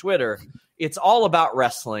does on his Twitter. It's all about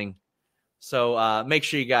wrestling. So make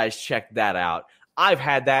sure you guys check that out. I've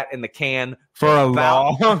had that in the can for a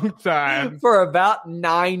long time. For about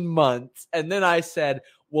 9 months. And then I said,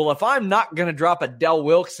 well, if I'm not going to drop a Del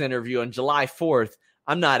Wilkes interview on July 4th,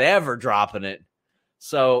 I'm not ever dropping it.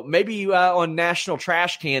 So maybe on National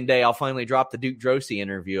Trash Can Day, I'll finally drop the Duke Drosy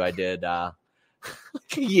interview I did like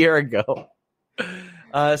a year ago.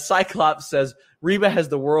 Cyclops says, Reba has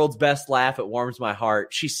the world's best laugh. It warms my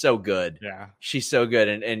heart. She's so good. Yeah. She's so good.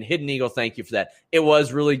 And Hidden Eagle, thank you for that. It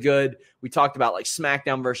was really good. We talked about like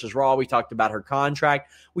SmackDown versus Raw. We talked about her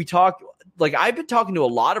contract. We talked, I've been talking to a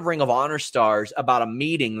lot of Ring of Honor stars about a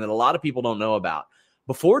meeting that a lot of people don't know about.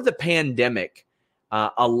 Before the pandemic,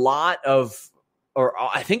 a lot of, or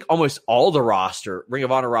I think almost all the roster, Ring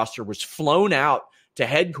of Honor roster, was flown out to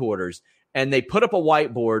headquarters, and they put up a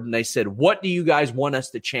whiteboard and they said, what do you guys want us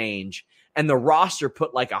to change? And the roster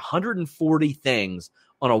put like 140 things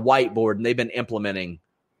on a whiteboard, and they've been implementing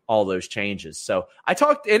all those changes. So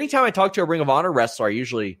anytime I talk to a Ring of Honor wrestler, I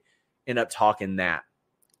usually end up talking that.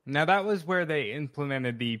 Now that was where they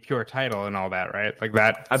implemented the pure title and all that, right? Like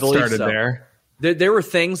that I believe started so. there. There were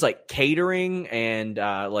things like catering and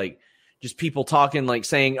just people talking, like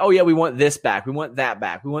saying, oh yeah, we want this back. We want that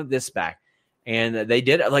back. We want this back. And they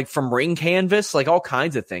did it, like from ring canvas, like all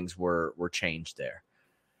kinds of things were changed there.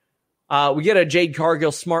 We get a Jade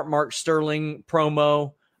Cargill, Smart Mark Sterling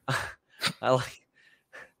promo. I like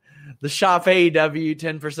the shop AEW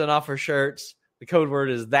 10% off her shirts. The code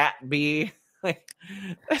word is that B.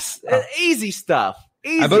 That's easy stuff.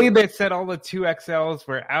 Easy. I believe they said all the 2XLs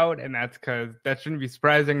were out, and that's because that shouldn't be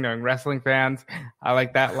surprising knowing wrestling fans. I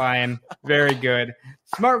like that line. Very good.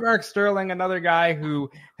 Smart Mark Sterling, another guy who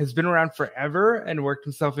has been around forever and worked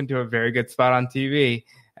himself into a very good spot on TV.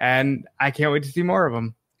 And I can't wait to see more of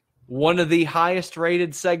him. One of the highest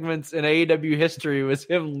rated segments in AEW history was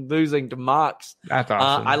him losing to Mox. That's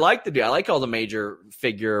awesome. I like all the major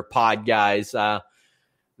figure pod guys.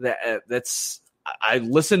 I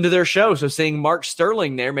listened to their show, so seeing Mark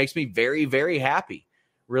Sterling there makes me very, very happy.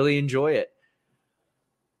 Really enjoy it.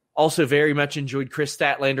 Also very much enjoyed Chris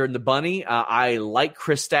Statlander and the Bunny. I like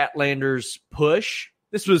Chris Statlander's push.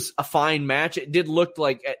 This was a fine match. It did look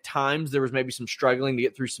like at times there was maybe some struggling to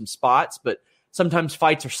get through some spots, but sometimes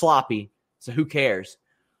fights are sloppy, so who cares?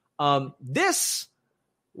 Let's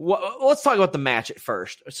talk about the match at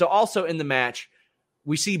first. So also in the match,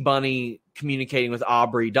 we see Bunny communicating with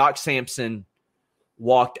Aubrey. Doc Sampson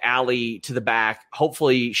walked Allie to the back.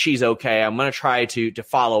 Hopefully she's okay. I'm going to try to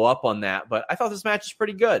follow up on that, but I thought this match was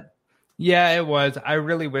pretty good. Yeah, it was. I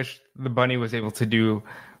really wish the Bunny was able to do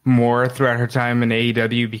more throughout her time in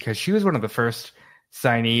AEW because she was one of the first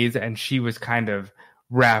signees and she was kind of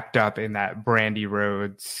wrapped up in that Brandy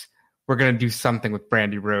Rhodes. We're going to do something with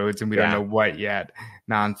Brandy Rhodes and we don't know what yet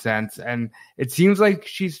nonsense. And it seems like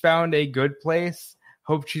she's found a good place.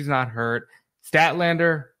 Hope she's not hurt.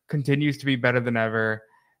 Statlander continues to be better than ever.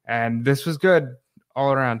 And this was good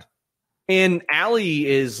all around. And Allie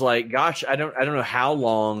is like, gosh, I don't know how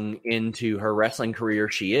long into her wrestling career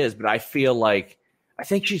she is, but I feel like I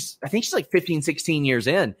think she's like 15, 16 years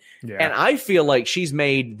in. Yeah. And I feel like she's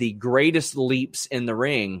made the greatest leaps in the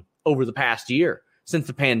ring over the past year since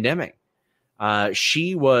the pandemic.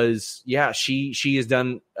 She has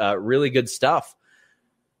done really good stuff.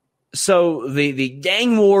 So the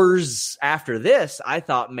gang wars after this, I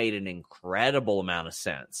thought made an incredible amount of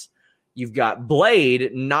sense. You've got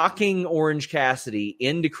Blade knocking Orange Cassidy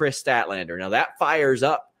into Chris Statlander. Now that fires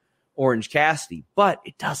up Orange Cassidy, but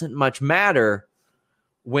it doesn't much matter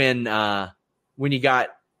when you got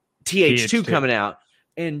TH2 coming out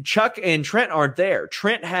and Chuck and Trent aren't there.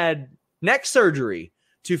 Trent had neck surgery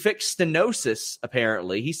to fix stenosis,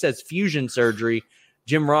 apparently. He says fusion surgery.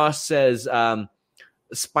 Jim Ross says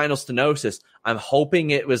spinal stenosis. I'm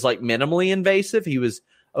hoping it was like minimally invasive. He was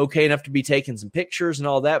okay enough to be taking some pictures and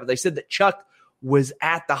all that, but they said that Chuck was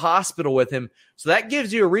at the hospital with him. So that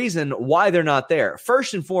gives you a reason why they're not there.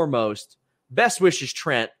 First and foremost, best wishes,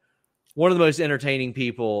 Trent. One of the most entertaining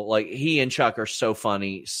people. Like, he and Chuck are so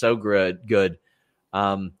funny, so good.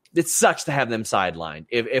 It sucks to have them sidelined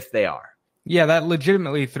if they are. Yeah, that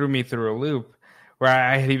legitimately threw me through a loop where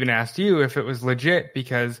I had even asked you if it was legit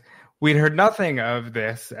because we'd heard nothing of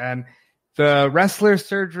this. And the wrestler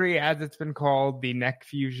surgery, as it's been called, the neck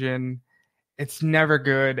fusion, it's never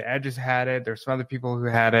good. Edge has had it. There's some other people who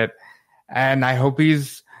had it. And I hope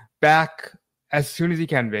he's back as soon as he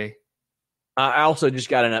can be. I also just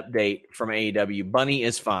got an update from AEW. Bunny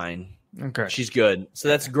is fine. Okay. She's good. So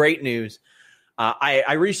that's great news.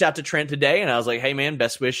 I reached out to Trent today and I was like, hey man,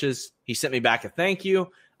 best wishes. He sent me back a thank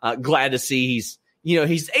you. Glad to see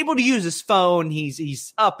he's able to use his phone.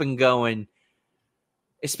 He's up and going,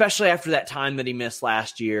 especially after that time that he missed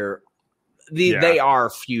last year. They are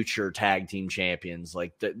future tag team champions.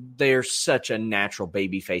 Like they're such a natural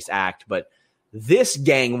babyface act, but this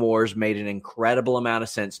gang wars made an incredible amount of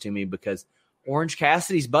sense to me because Orange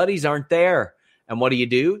Cassidy's buddies aren't there. And what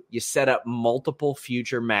do? You set up multiple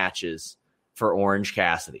future matches for Orange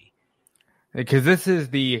Cassidy. Because this is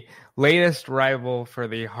the latest rival for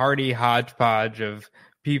the Hardy hodgepodge of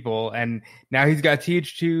people. And now he's got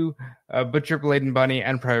TH2, Butcher, Blade, and Bunny,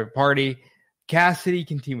 and Private Party. Cassidy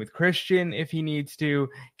can team with Christian if he needs to.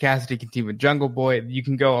 Cassidy can team with Jungle Boy. You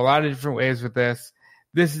can go a lot of different ways with this.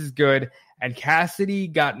 This is good. And Cassidy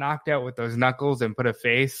got knocked out with those knuckles and put a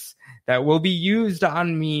face that will be used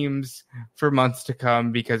on memes for months to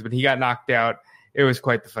come because when he got knocked out, it was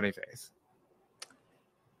quite the funny face.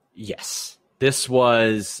 Yes. This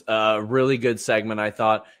was a really good segment, I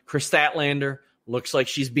thought. Chris Statlander looks like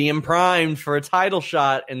she's being primed for a title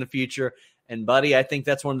shot in the future. And, buddy, I think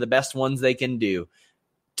that's one of the best ones they can do.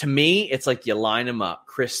 To me, it's like you line them up.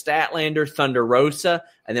 Chris Statlander, Thunder Rosa,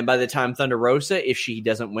 and then by the time Thunder Rosa, if she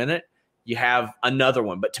doesn't win it, you have another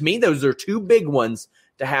one. But to me, those are two big ones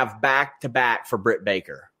to have back-to-back for Britt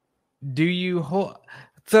Baker. Do you hold...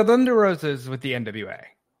 So Thunder Rosa is with the NWA.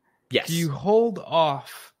 Yes. Do you hold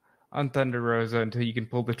off on Thunder Rosa until you can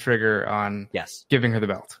pull the trigger on giving her the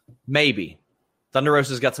belt? Maybe. Thunder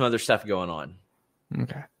Rosa's got some other stuff going on.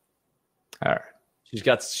 Okay. All right. She's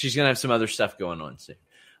going to have some other stuff going on soon.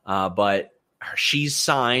 But she's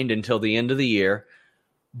signed until the end of the year.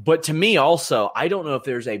 But to me also, I don't know if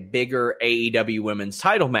there's a bigger AEW women's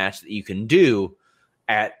title match that you can do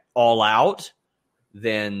at All Out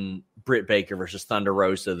than Britt Baker versus Thunder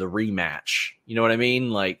Rosa, the rematch. You know what I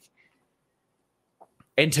mean? Like,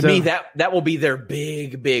 and to me, that will be their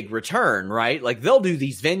big return, right? Like, they'll do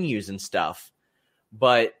these venues and stuff,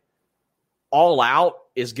 but All Out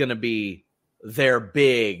is going to be their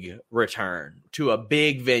big return to a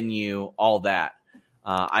big venue, all that.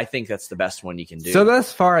 I think that's the best one you can do. So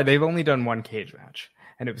thus far, they've only done one cage match,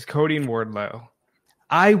 and it was Cody and Wardlow.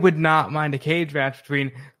 I would not mind a cage match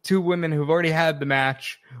between two women who've already had the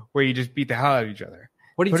match where you just beat the hell out of each other.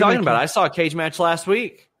 What are you talking about? I saw a cage match last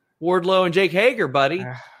week. Wardlow and Jake Hager, buddy.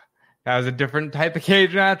 That was a different type of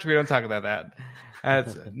cage match. We don't talk about that.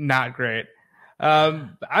 That's not great.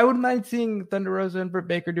 I wouldn't mind seeing Thunder Rosa and Britt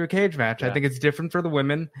Baker do a cage match. Yeah. I think it's different for the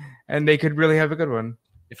women, and they could really have a good one.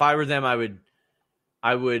 If I were them, I would.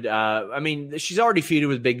 I mean, she's already feuded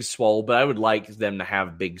with Big Swole, but I would like them to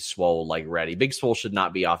have Big Swole ready. Big Swole should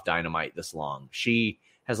not be off Dynamite this long. She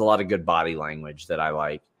has a lot of good body language that I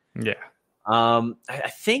like. Yeah.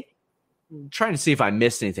 I think I'm trying to see if I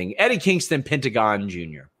missed anything. Eddie Kingston, Pentagon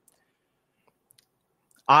Jr.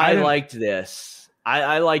 I liked this.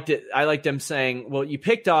 I liked it. I liked them saying, well, you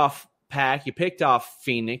picked off Pac, you picked off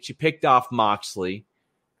Phoenix, you picked off Moxley.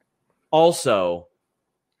 Also,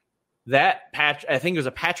 that I think it was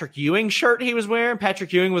a Patrick Ewing shirt he was wearing.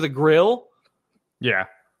 Patrick Ewing with a grill. Yeah.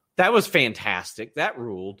 That was fantastic. That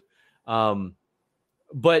ruled.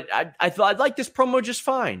 But I thought I'd like this promo just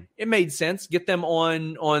fine. It made sense. Get them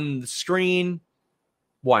on the screen.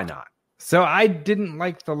 Why not? So I didn't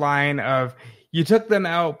like the line of, you took them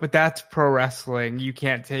out, but that's pro wrestling. You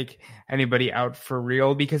can't take anybody out for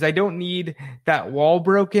real, because I don't need that wall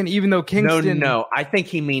broken, even though Kingston... No. I think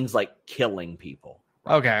he means killing people.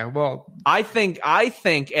 Okay, well... I think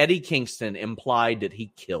Eddie Kingston implied that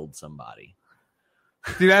he killed somebody.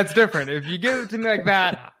 See, that's different. If you give it to me like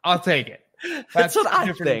that, I'll take it. That's what I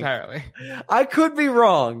think. Entirely. I could be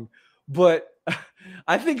wrong, but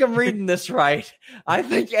I think I'm reading this right. I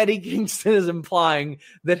think Eddie Kingston is implying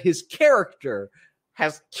that his character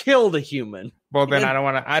has killed a human. Well, then I don't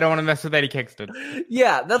want to mess with Eddie Kingston.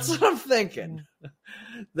 Yeah, that's what I'm thinking.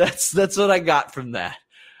 That's what I got from that.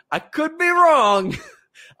 I could be wrong.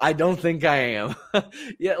 I don't think I am.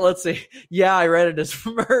 Yeah, let's see. Yeah, I read it as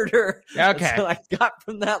murder. Okay. That's what I got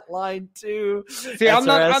from that line too. See, I'm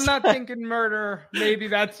not thinking murder. Maybe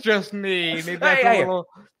that's just me. Maybe that's a little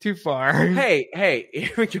too far. Hey,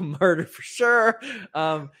 we can murder for sure.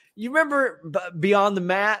 You remember Beyond the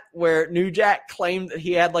Mat where New Jack claimed that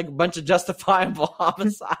he had a bunch of justifiable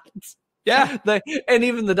homicides? Yeah. And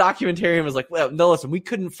even the documentarian was like, well, no, listen, we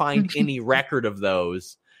couldn't find any record of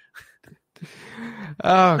those.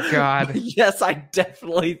 Oh God. Yes, I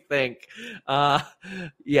definitely think.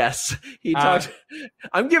 Yes, he talked.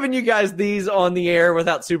 I'm giving you guys these on the air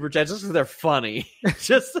without super chats just because they're funny.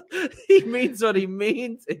 Just he means what he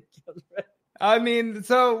means. I mean,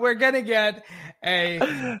 so we're gonna get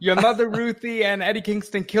a Your Mother Ruthie and Eddie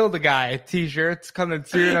Kingston Killed a Guy t-shirts coming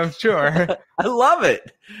soon, I'm sure. I love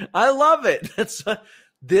it.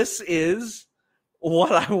 This is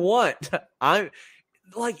what I want. I'm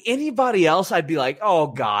like anybody else, I'd be like, oh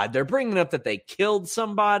God, they're bringing up that they killed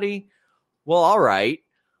somebody. Well, all right.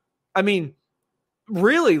 I mean,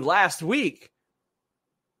 really, last week,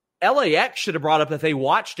 LAX should have brought up that they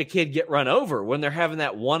watched a kid get run over when they're having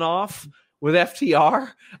that one-off with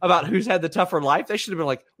FTR about who's had the tougher life. They should have been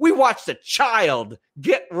like, we watched a child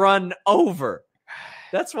get run over.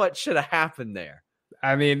 That's what should have happened there.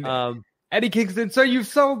 I mean, Eddie Kingston. So you've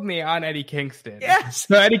sold me on Eddie Kingston. Yes.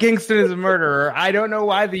 So Eddie Kingston is a murderer. I don't know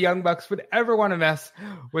why the Young Bucks would ever want to mess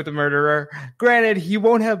with a murderer. Granted, he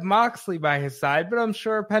won't have Moxley by his side, but I'm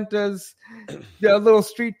sure Penta's a little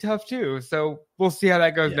street tough too. So we'll see how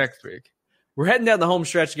that goes next week. We're heading down the home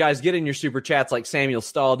stretch, guys. Get in your super chats like Samuel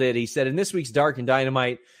Stahl did. He said, in this week's Dark and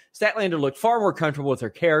Dynamite, Statlander looked far more comfortable with her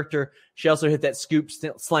character. She also hit that scoop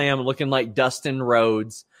slam looking like Dustin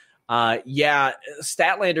Rhodes.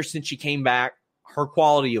 Statlander, since she came back, her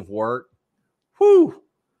quality of work,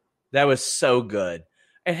 that was so good.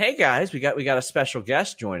 And hey, guys, we got a special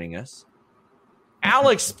guest joining us.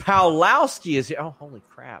 Alex Pawlowski is here. Oh, holy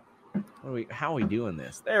crap. How are we doing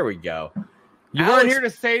this? There we go. You weren't here to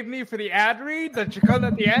save me for the ad read that you cut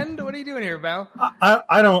at the end? What are you doing here, Val?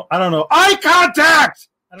 I don't know. Eye contact!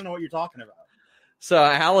 I don't know what you're talking about. So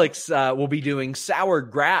Alex will be doing Sour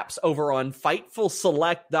Graps over on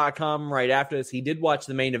FightfulSelect.com right after this. He did watch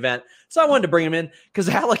the main event, so I wanted to bring him in because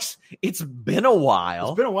Alex, it's been a while.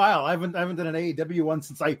 It's been a while. I haven't done an AEW one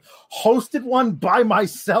since I hosted one by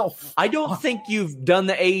myself. I don't think you've done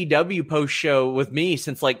the AEW post show with me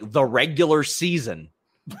since the regular season.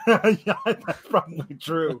 Yeah, that's probably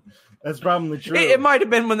true. It might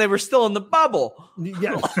have been when they were still in the bubble.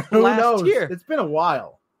 Yes, who knows? Year. It's been a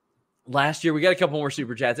while. Last year, we got a couple more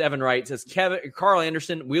super chats. Evan Wright says, Carl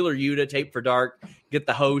Anderson, Wheeler Yuta, Tape for Dark, get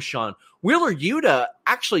the host, Sean. Wheeler Yuta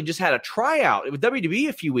actually just had a tryout with WWE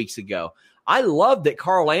a few weeks ago. I love that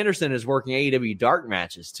Carl Anderson is working AEW Dark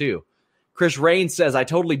matches, too. Chris Rain says, I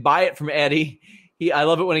totally buy it from Eddie. I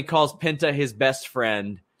love it when he calls Penta his best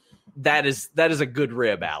friend. That is a good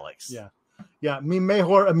rib, Alex. Yeah. Mi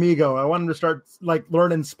mejor amigo. I want him to start like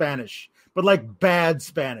learning Spanish, but like bad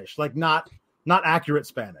Spanish, like not accurate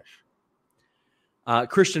Spanish.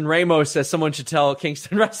 Christian Ramos says someone should tell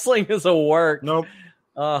Kingston Wrestling is a work. Nope.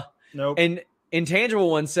 Nope. And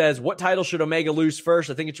Intangible One says, what title should Omega lose first?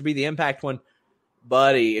 I think it should be the Impact one.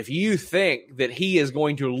 Buddy, if you think that he is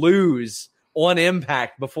going to lose on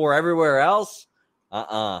Impact before everywhere else,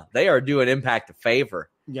 they are doing Impact a favor.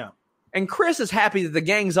 Yeah. And Chris is happy that the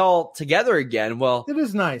gang's all together again. Well, it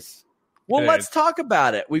is nice. Well, let's talk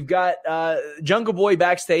about it. We've got Jungle Boy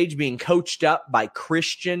backstage being coached up by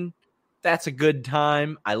Christian. That's a good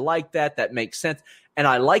time. I like that. That makes sense. And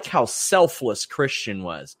I like how selfless Christian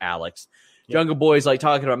was, Alex. Yep. Jungle Boy's like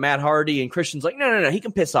talking about Matt Hardy, and Christian's like, no, he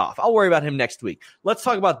can piss off. I'll worry about him next week. Let's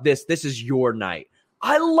talk about this. This is your night.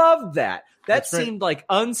 I love that. That seemed like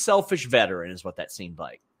unselfish veteran is what that seemed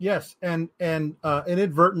like. Yes, and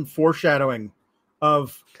inadvertent foreshadowing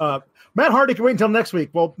of Matt Hardy can wait until next week.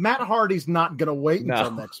 Well, Matt Hardy's not going to wait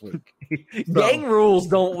until next week. So, gang rules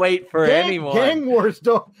don't wait for anyone. Gang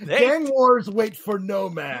wars wait for no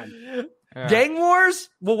man. Yeah. Gang Wars?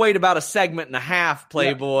 We'll wait about a segment and a half,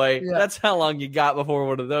 Playboy. Yeah. That's how long you got before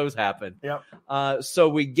one of those happened. Yep. So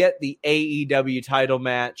we get the AEW title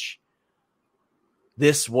match.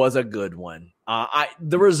 This was a good one.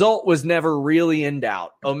 The result was never really in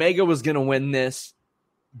doubt. Omega was going to win this,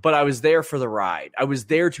 but I was there for the ride. I was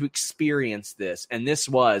there to experience this, and this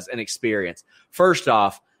was an experience. First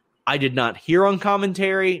off, I did not hear on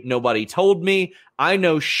commentary. Nobody told me. I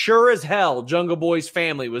know sure as hell Jungle Boy's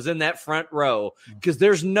family was in that front row because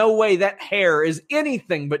there's no way that hair is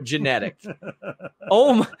anything but genetic.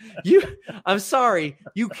 I'm sorry.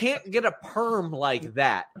 You can't get a perm like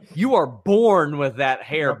that. You are born with that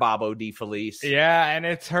hair, Bobo DeFelice. Yeah, and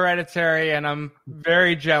it's hereditary, and I'm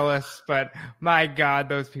very jealous, but my God,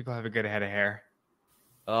 those people have a good head of hair.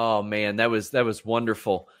 Oh, man, that was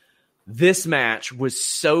wonderful. This match was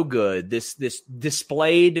so good. This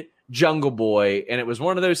displayed Jungle Boy, and it was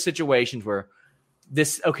one of those situations where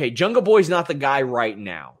Jungle Boy's not the guy right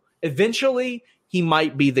now. Eventually, he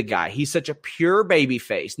might be the guy. He's such a pure baby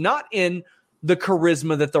face, not in the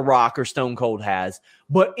charisma that The Rock or Stone Cold has,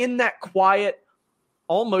 but in that quiet,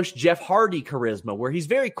 almost Jeff Hardy charisma, where he's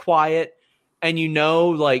very quiet, and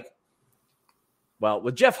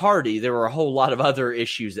with Jeff Hardy, there were a whole lot of other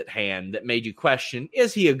issues at hand that made you question,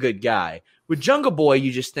 is he a good guy? With Jungle Boy,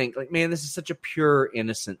 you just think, man, this is such a pure,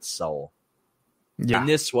 innocent soul. Yeah. And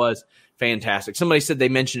this was fantastic. Somebody said they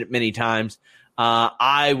mentioned it many times.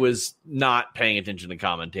 I was not paying attention to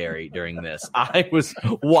commentary during this. I was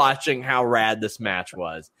watching how rad this match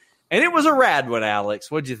was. And it was a rad one,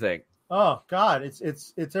 Alex. What'd you think? Oh, God.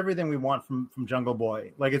 It's everything we want from Jungle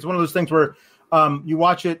Boy. Like, it's one of those things where you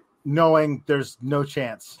watch it, knowing there's no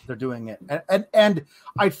chance they're doing it. And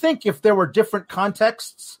I think if there were different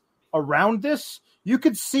contexts around this, you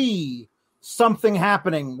could see something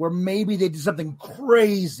happening where maybe they did something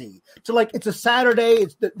crazy. So it's a Saturday.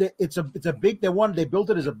 It's a big, they built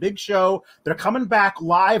it as a big show. They're coming back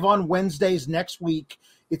live on Wednesdays next week.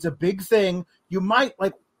 It's a big thing. You might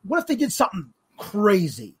what if they did something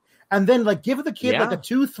crazy? And then give the kid a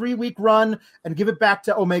 2-3 week run and give it back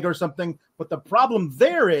to Omega or something. But the problem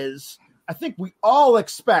there is, I think we all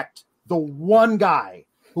expect the one guy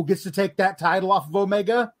who gets to take that title off of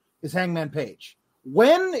Omega is Hangman Page.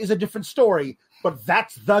 When is a different story, but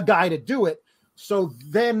that's the guy to do it. So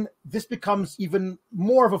then this becomes even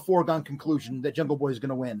more of a foregone conclusion that Jungle Boy is going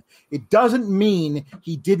to win. It doesn't mean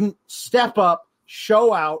he didn't step up,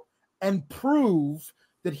 show out, and prove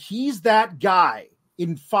that he's that guy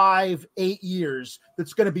in 5-8 years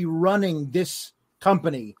that's going to be running this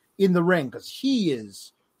company in the ring, because he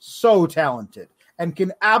is so talented and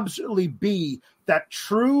can absolutely be that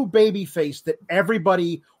true babyface that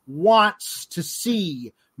everybody wants to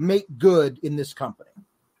see make good in this company.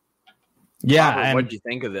 Yeah. Robert, what did you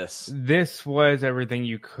think of this? This was everything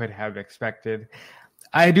you could have expected.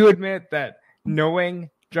 I do admit that knowing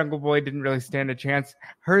Jungle Boy didn't really stand a chance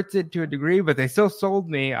hurts it to a degree, but they still sold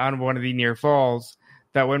me on one of the near falls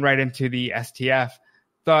that went right into the STF.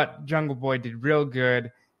 Thought Jungle Boy did real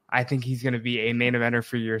good. I think he's going to be a main eventer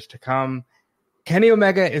for years to come. Kenny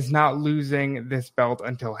Omega is not losing this belt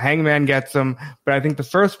until Hangman gets him, but I think the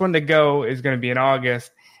first one to go is going to be in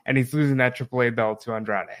August, and he's losing that AAA belt to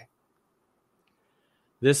Andrade.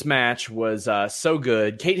 This match was so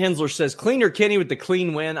good. Kate Hensler says, cleaner Kenny with the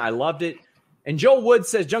clean win. I loved it. And Joel Wood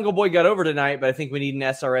says, Jungle Boy got over tonight, but I think we need an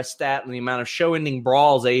SRS stat on the amount of show-ending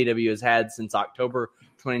brawls AEW has had since October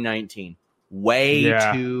 2019. Way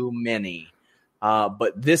too many.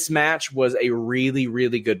 But this match was a really,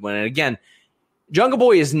 really good one. And again, Jungle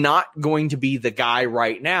Boy is not going to be the guy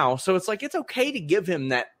right now. So it's like, it's okay to give him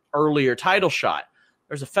that earlier title shot.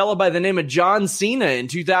 There's a fellow by the name of John Cena in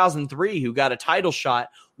 2003 who got a title shot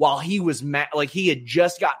while he was he had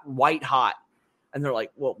just got white hot. And they're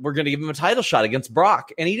like, well, we're going to give him a title shot against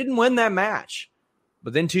Brock. And he didn't win that match.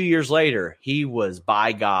 But then 2 years later, he was,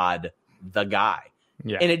 by God, the guy.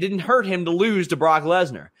 Yeah. And it didn't hurt him to lose to Brock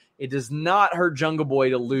Lesnar. It does not hurt Jungle Boy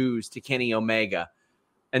to lose to Kenny Omega.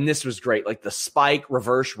 And this was great. Like the spike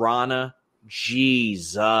reverse Rana.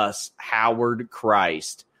 Jesus, Howard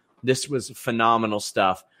Christ. This was phenomenal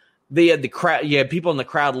stuff. They had the crowd. You had people in the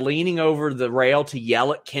crowd leaning over the rail to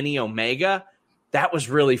yell at Kenny Omega. That was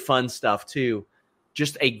really fun stuff too.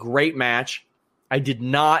 Just a great match. I did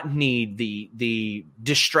not need the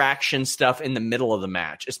distraction stuff in the middle of the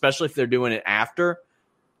match, especially if they're doing it after.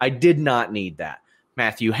 I did not need that.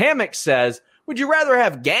 Matthew Hammock says, would you rather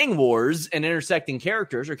have gang wars and intersecting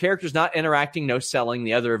characters or characters not interacting, no selling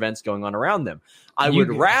the other events going on around them? I would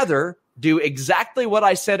rather do exactly what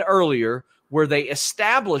I said earlier, where they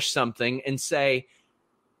establish something and say,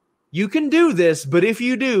 you can do this, but if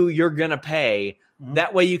you do, you're going to pay. Mm-hmm.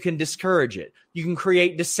 That way you can discourage it. You can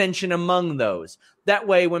create dissension among those. That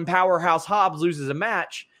way when Powerhouse Hobbs loses a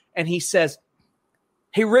match and he says,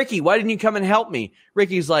 hey, Ricky, why didn't you come and help me?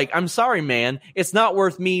 Ricky's like, I'm sorry, man. It's not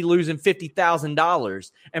worth me losing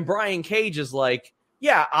 $50,000. And Brian Cage is like,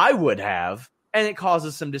 yeah, I would have. And it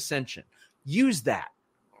causes some dissension. Use that.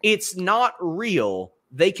 It's not real.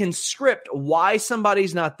 They can script why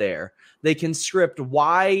somebody's not there. They can script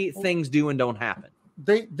why things do and don't happen.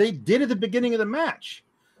 They did at the beginning of the match.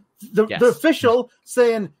 The official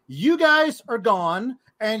saying, you guys are gone,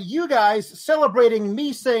 and you guys celebrating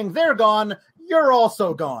me saying they're gone, you're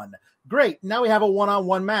also gone. Great. Now we have a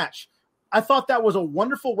one-on-one match. I thought that was a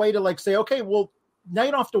wonderful way to say, okay, well, now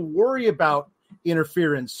you don't have to worry about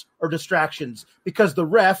interference or distractions because the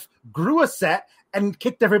ref grew a set and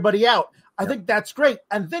kicked everybody out. I think that's great.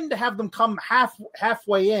 And then to have them come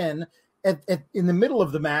halfway in in the middle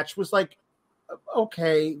of the match was like,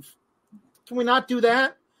 okay, can we not do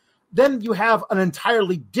that? Then you have an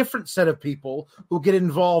entirely different set of people who get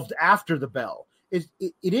involved after the bell. It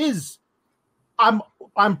is.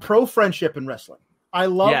 I'm pro friendship in wrestling. I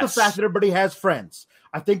love the fact that everybody has friends.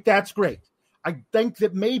 I think that's great. I think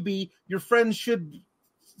that maybe your friends should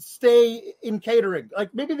stay in catering.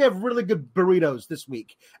 Like maybe they have really good burritos this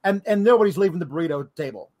week and nobody's leaving the burrito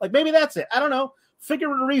table. Like maybe that's it. I don't know.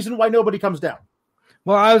 Figure a reason why nobody comes down.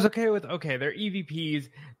 Well, I was okay with, they're EVPs.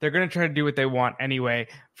 They're going to try to do what they want anyway.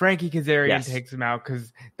 Frankie Kazarian takes him out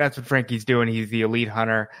because that's what Frankie's doing. He's the elite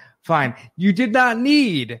hunter. Fine. You did not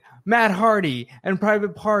need Matt Hardy and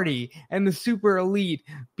Private Party and the Super Elite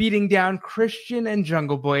beating down Christian and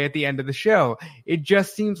Jungle Boy at the end of the show. It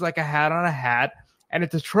just seems like a hat on a hat, and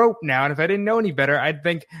it's a trope now. And if I didn't know any better, I'd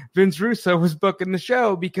think Vince Russo was booking the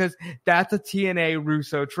show because that's a TNA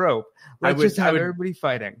Russo trope. Let's just have everybody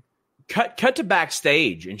fighting. Cut to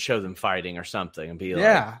backstage and show them fighting or something and be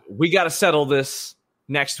like, we got to settle this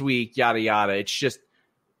next week, yada, yada. It's just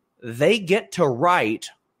they get to write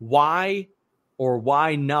why or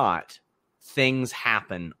why not things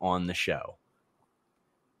happen on the show.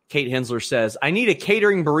 Kate Hensler says, I need a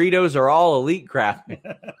catering burritos or all elite craft.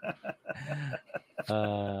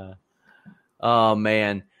 Oh,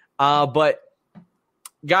 man. But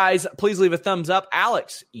guys, please leave a thumbs up.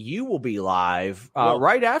 Alex, you will be live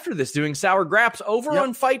right after this doing Sour Graps over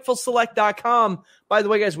on FightfulSelect.com. By the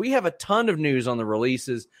way, guys, we have a ton of news on the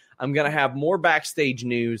releases. I'm going to have more backstage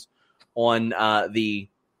news on the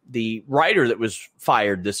writer that was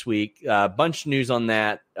fired this week. A bunch of news on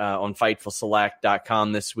that on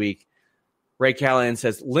FightfulSelect.com this week. Ray Callahan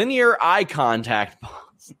says, linear eye contact.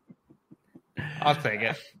 I'll take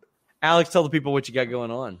it. Alex, tell the people what you got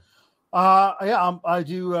going on. I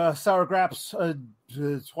do Sour Graps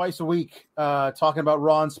twice a week, talking about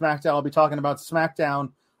Raw and SmackDown. I'll be talking about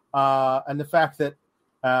SmackDown and the fact that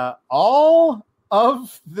all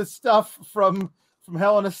of the stuff from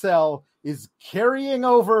Hell in a Cell is carrying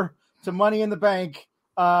over to Money in the Bank,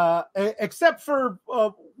 except for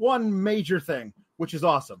one major thing, which is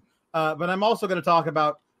awesome. But I'm also going to talk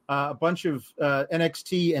about a bunch of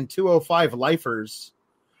NXT and 205 lifers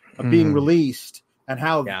being released and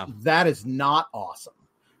how that is not awesome.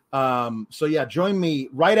 So join me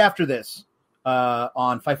right after this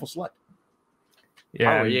on Fightful Select. Yeah,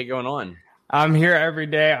 how are you going on? I'm here every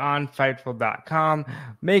day on Fightful.com,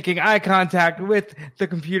 making eye contact with the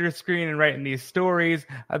computer screen and writing these stories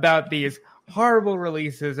about these horrible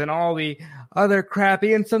releases and all the other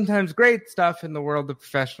crappy and sometimes great stuff in the world of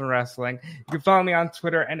professional wrestling. You can follow me on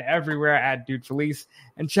Twitter and everywhere at Dude Felice,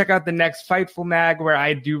 and check out the next Fightful Mag where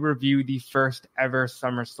I do review the first ever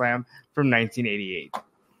SummerSlam from 1988.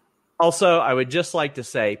 Also, I would just like to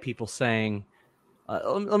say, people saying,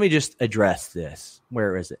 let me just address this.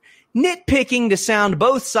 Where is it? Nitpicking to sound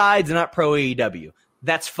both sides and not pro AEW.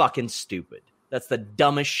 That's fucking stupid. That's the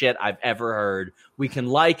dumbest shit I've ever heard. We can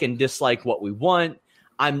like and dislike what we want.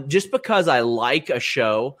 Just because I like a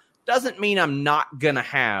show doesn't mean I'm not going to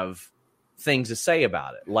have things to say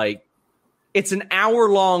about it. Like, it's an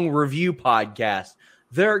hour-long review podcast.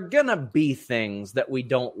 There are going to be things that we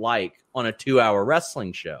don't like on a 2-hour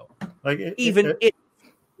wrestling show. Like if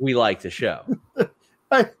we like the show.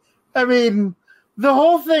 I mean, the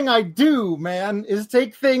whole thing I do, man, is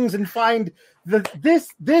take things and find this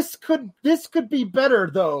could be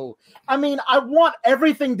better, though. I mean, I want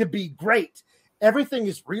everything to be great. Everything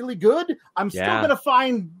is really good. I'm still going to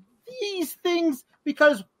find these things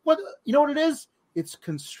because you know what it is? It's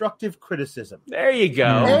constructive criticism. There you go.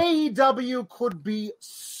 AEW could be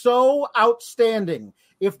so outstanding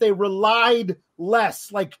if they relied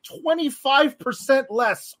less, like 25%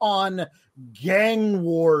 less on gang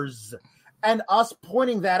wars, and us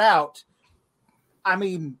pointing that out. I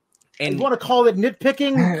mean, you want to call it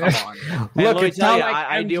nitpicking? Come on. Look, it's not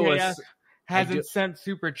like MJF hasn't sent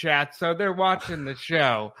super chats, so they're watching the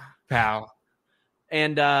show, pal.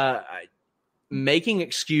 And making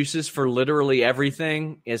excuses for literally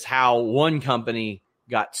everything is how one company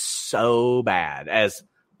got so bad. As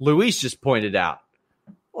Luis just pointed out,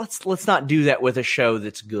 let's not do that with a show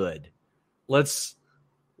that's good. Let's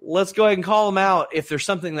go ahead and call them out if there's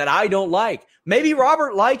something that I don't like. Maybe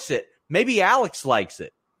Robert likes it. Maybe Alex likes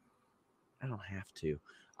it. I don't have to.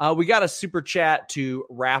 We got a super chat to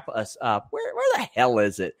wrap us up. Where the hell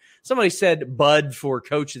is it? Somebody said Bud for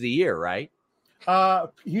Coach of the Year, right?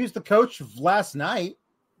 He was the coach of last night,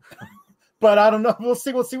 but I don't know. We'll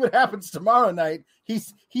see what happens tomorrow night.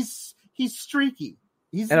 He's streaky.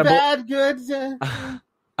 He's bad, good.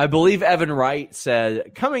 I believe Evan Wright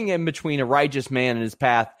said, coming in between a righteous man and his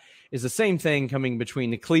path is the same thing coming between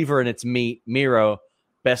the cleaver and its meat. Miro,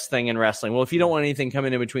 best thing in wrestling. Well, if you don't want anything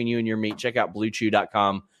coming in between you and your meat, check out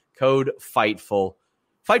BlueChew.com. Code FIGHTFUL.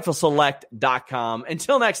 FightfulSelect.com.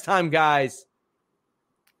 Until next time, guys,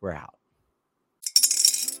 we're out.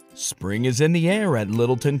 Spring is in the air at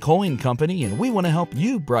Littleton Coin Company, and we want to help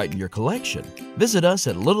you brighten your collection. Visit us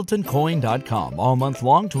at littletoncoin.com all month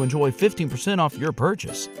long to enjoy 15% off your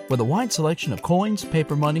purchase. With a wide selection of coins,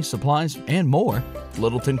 paper money, supplies, and more,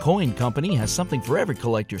 Littleton Coin Company has something for every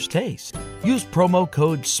collector's taste. Use promo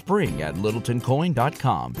code SPRING at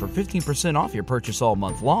littletoncoin.com for 15% off your purchase all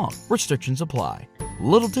month long. Restrictions apply.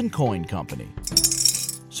 Littleton Coin Company.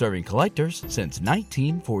 Serving collectors since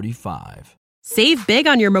 1945. Save big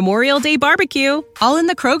on your Memorial Day barbecue, all in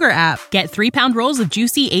the Kroger app. Get 3-pound rolls of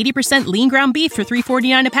juicy 80% lean ground beef for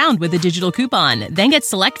 $3.49 a pound with a digital coupon. Then get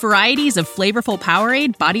select varieties of flavorful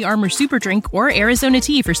Powerade, Body Armor Super Drink, or Arizona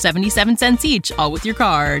tea for 77 cents each, all with your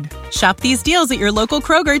card. Shop these deals at your local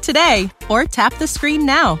Kroger today, or tap the screen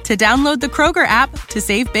now to download the Kroger app to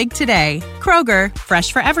save big today. Kroger,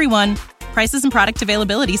 fresh for everyone. Prices and product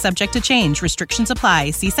availability subject to change. Restrictions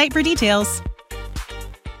apply. See site for details.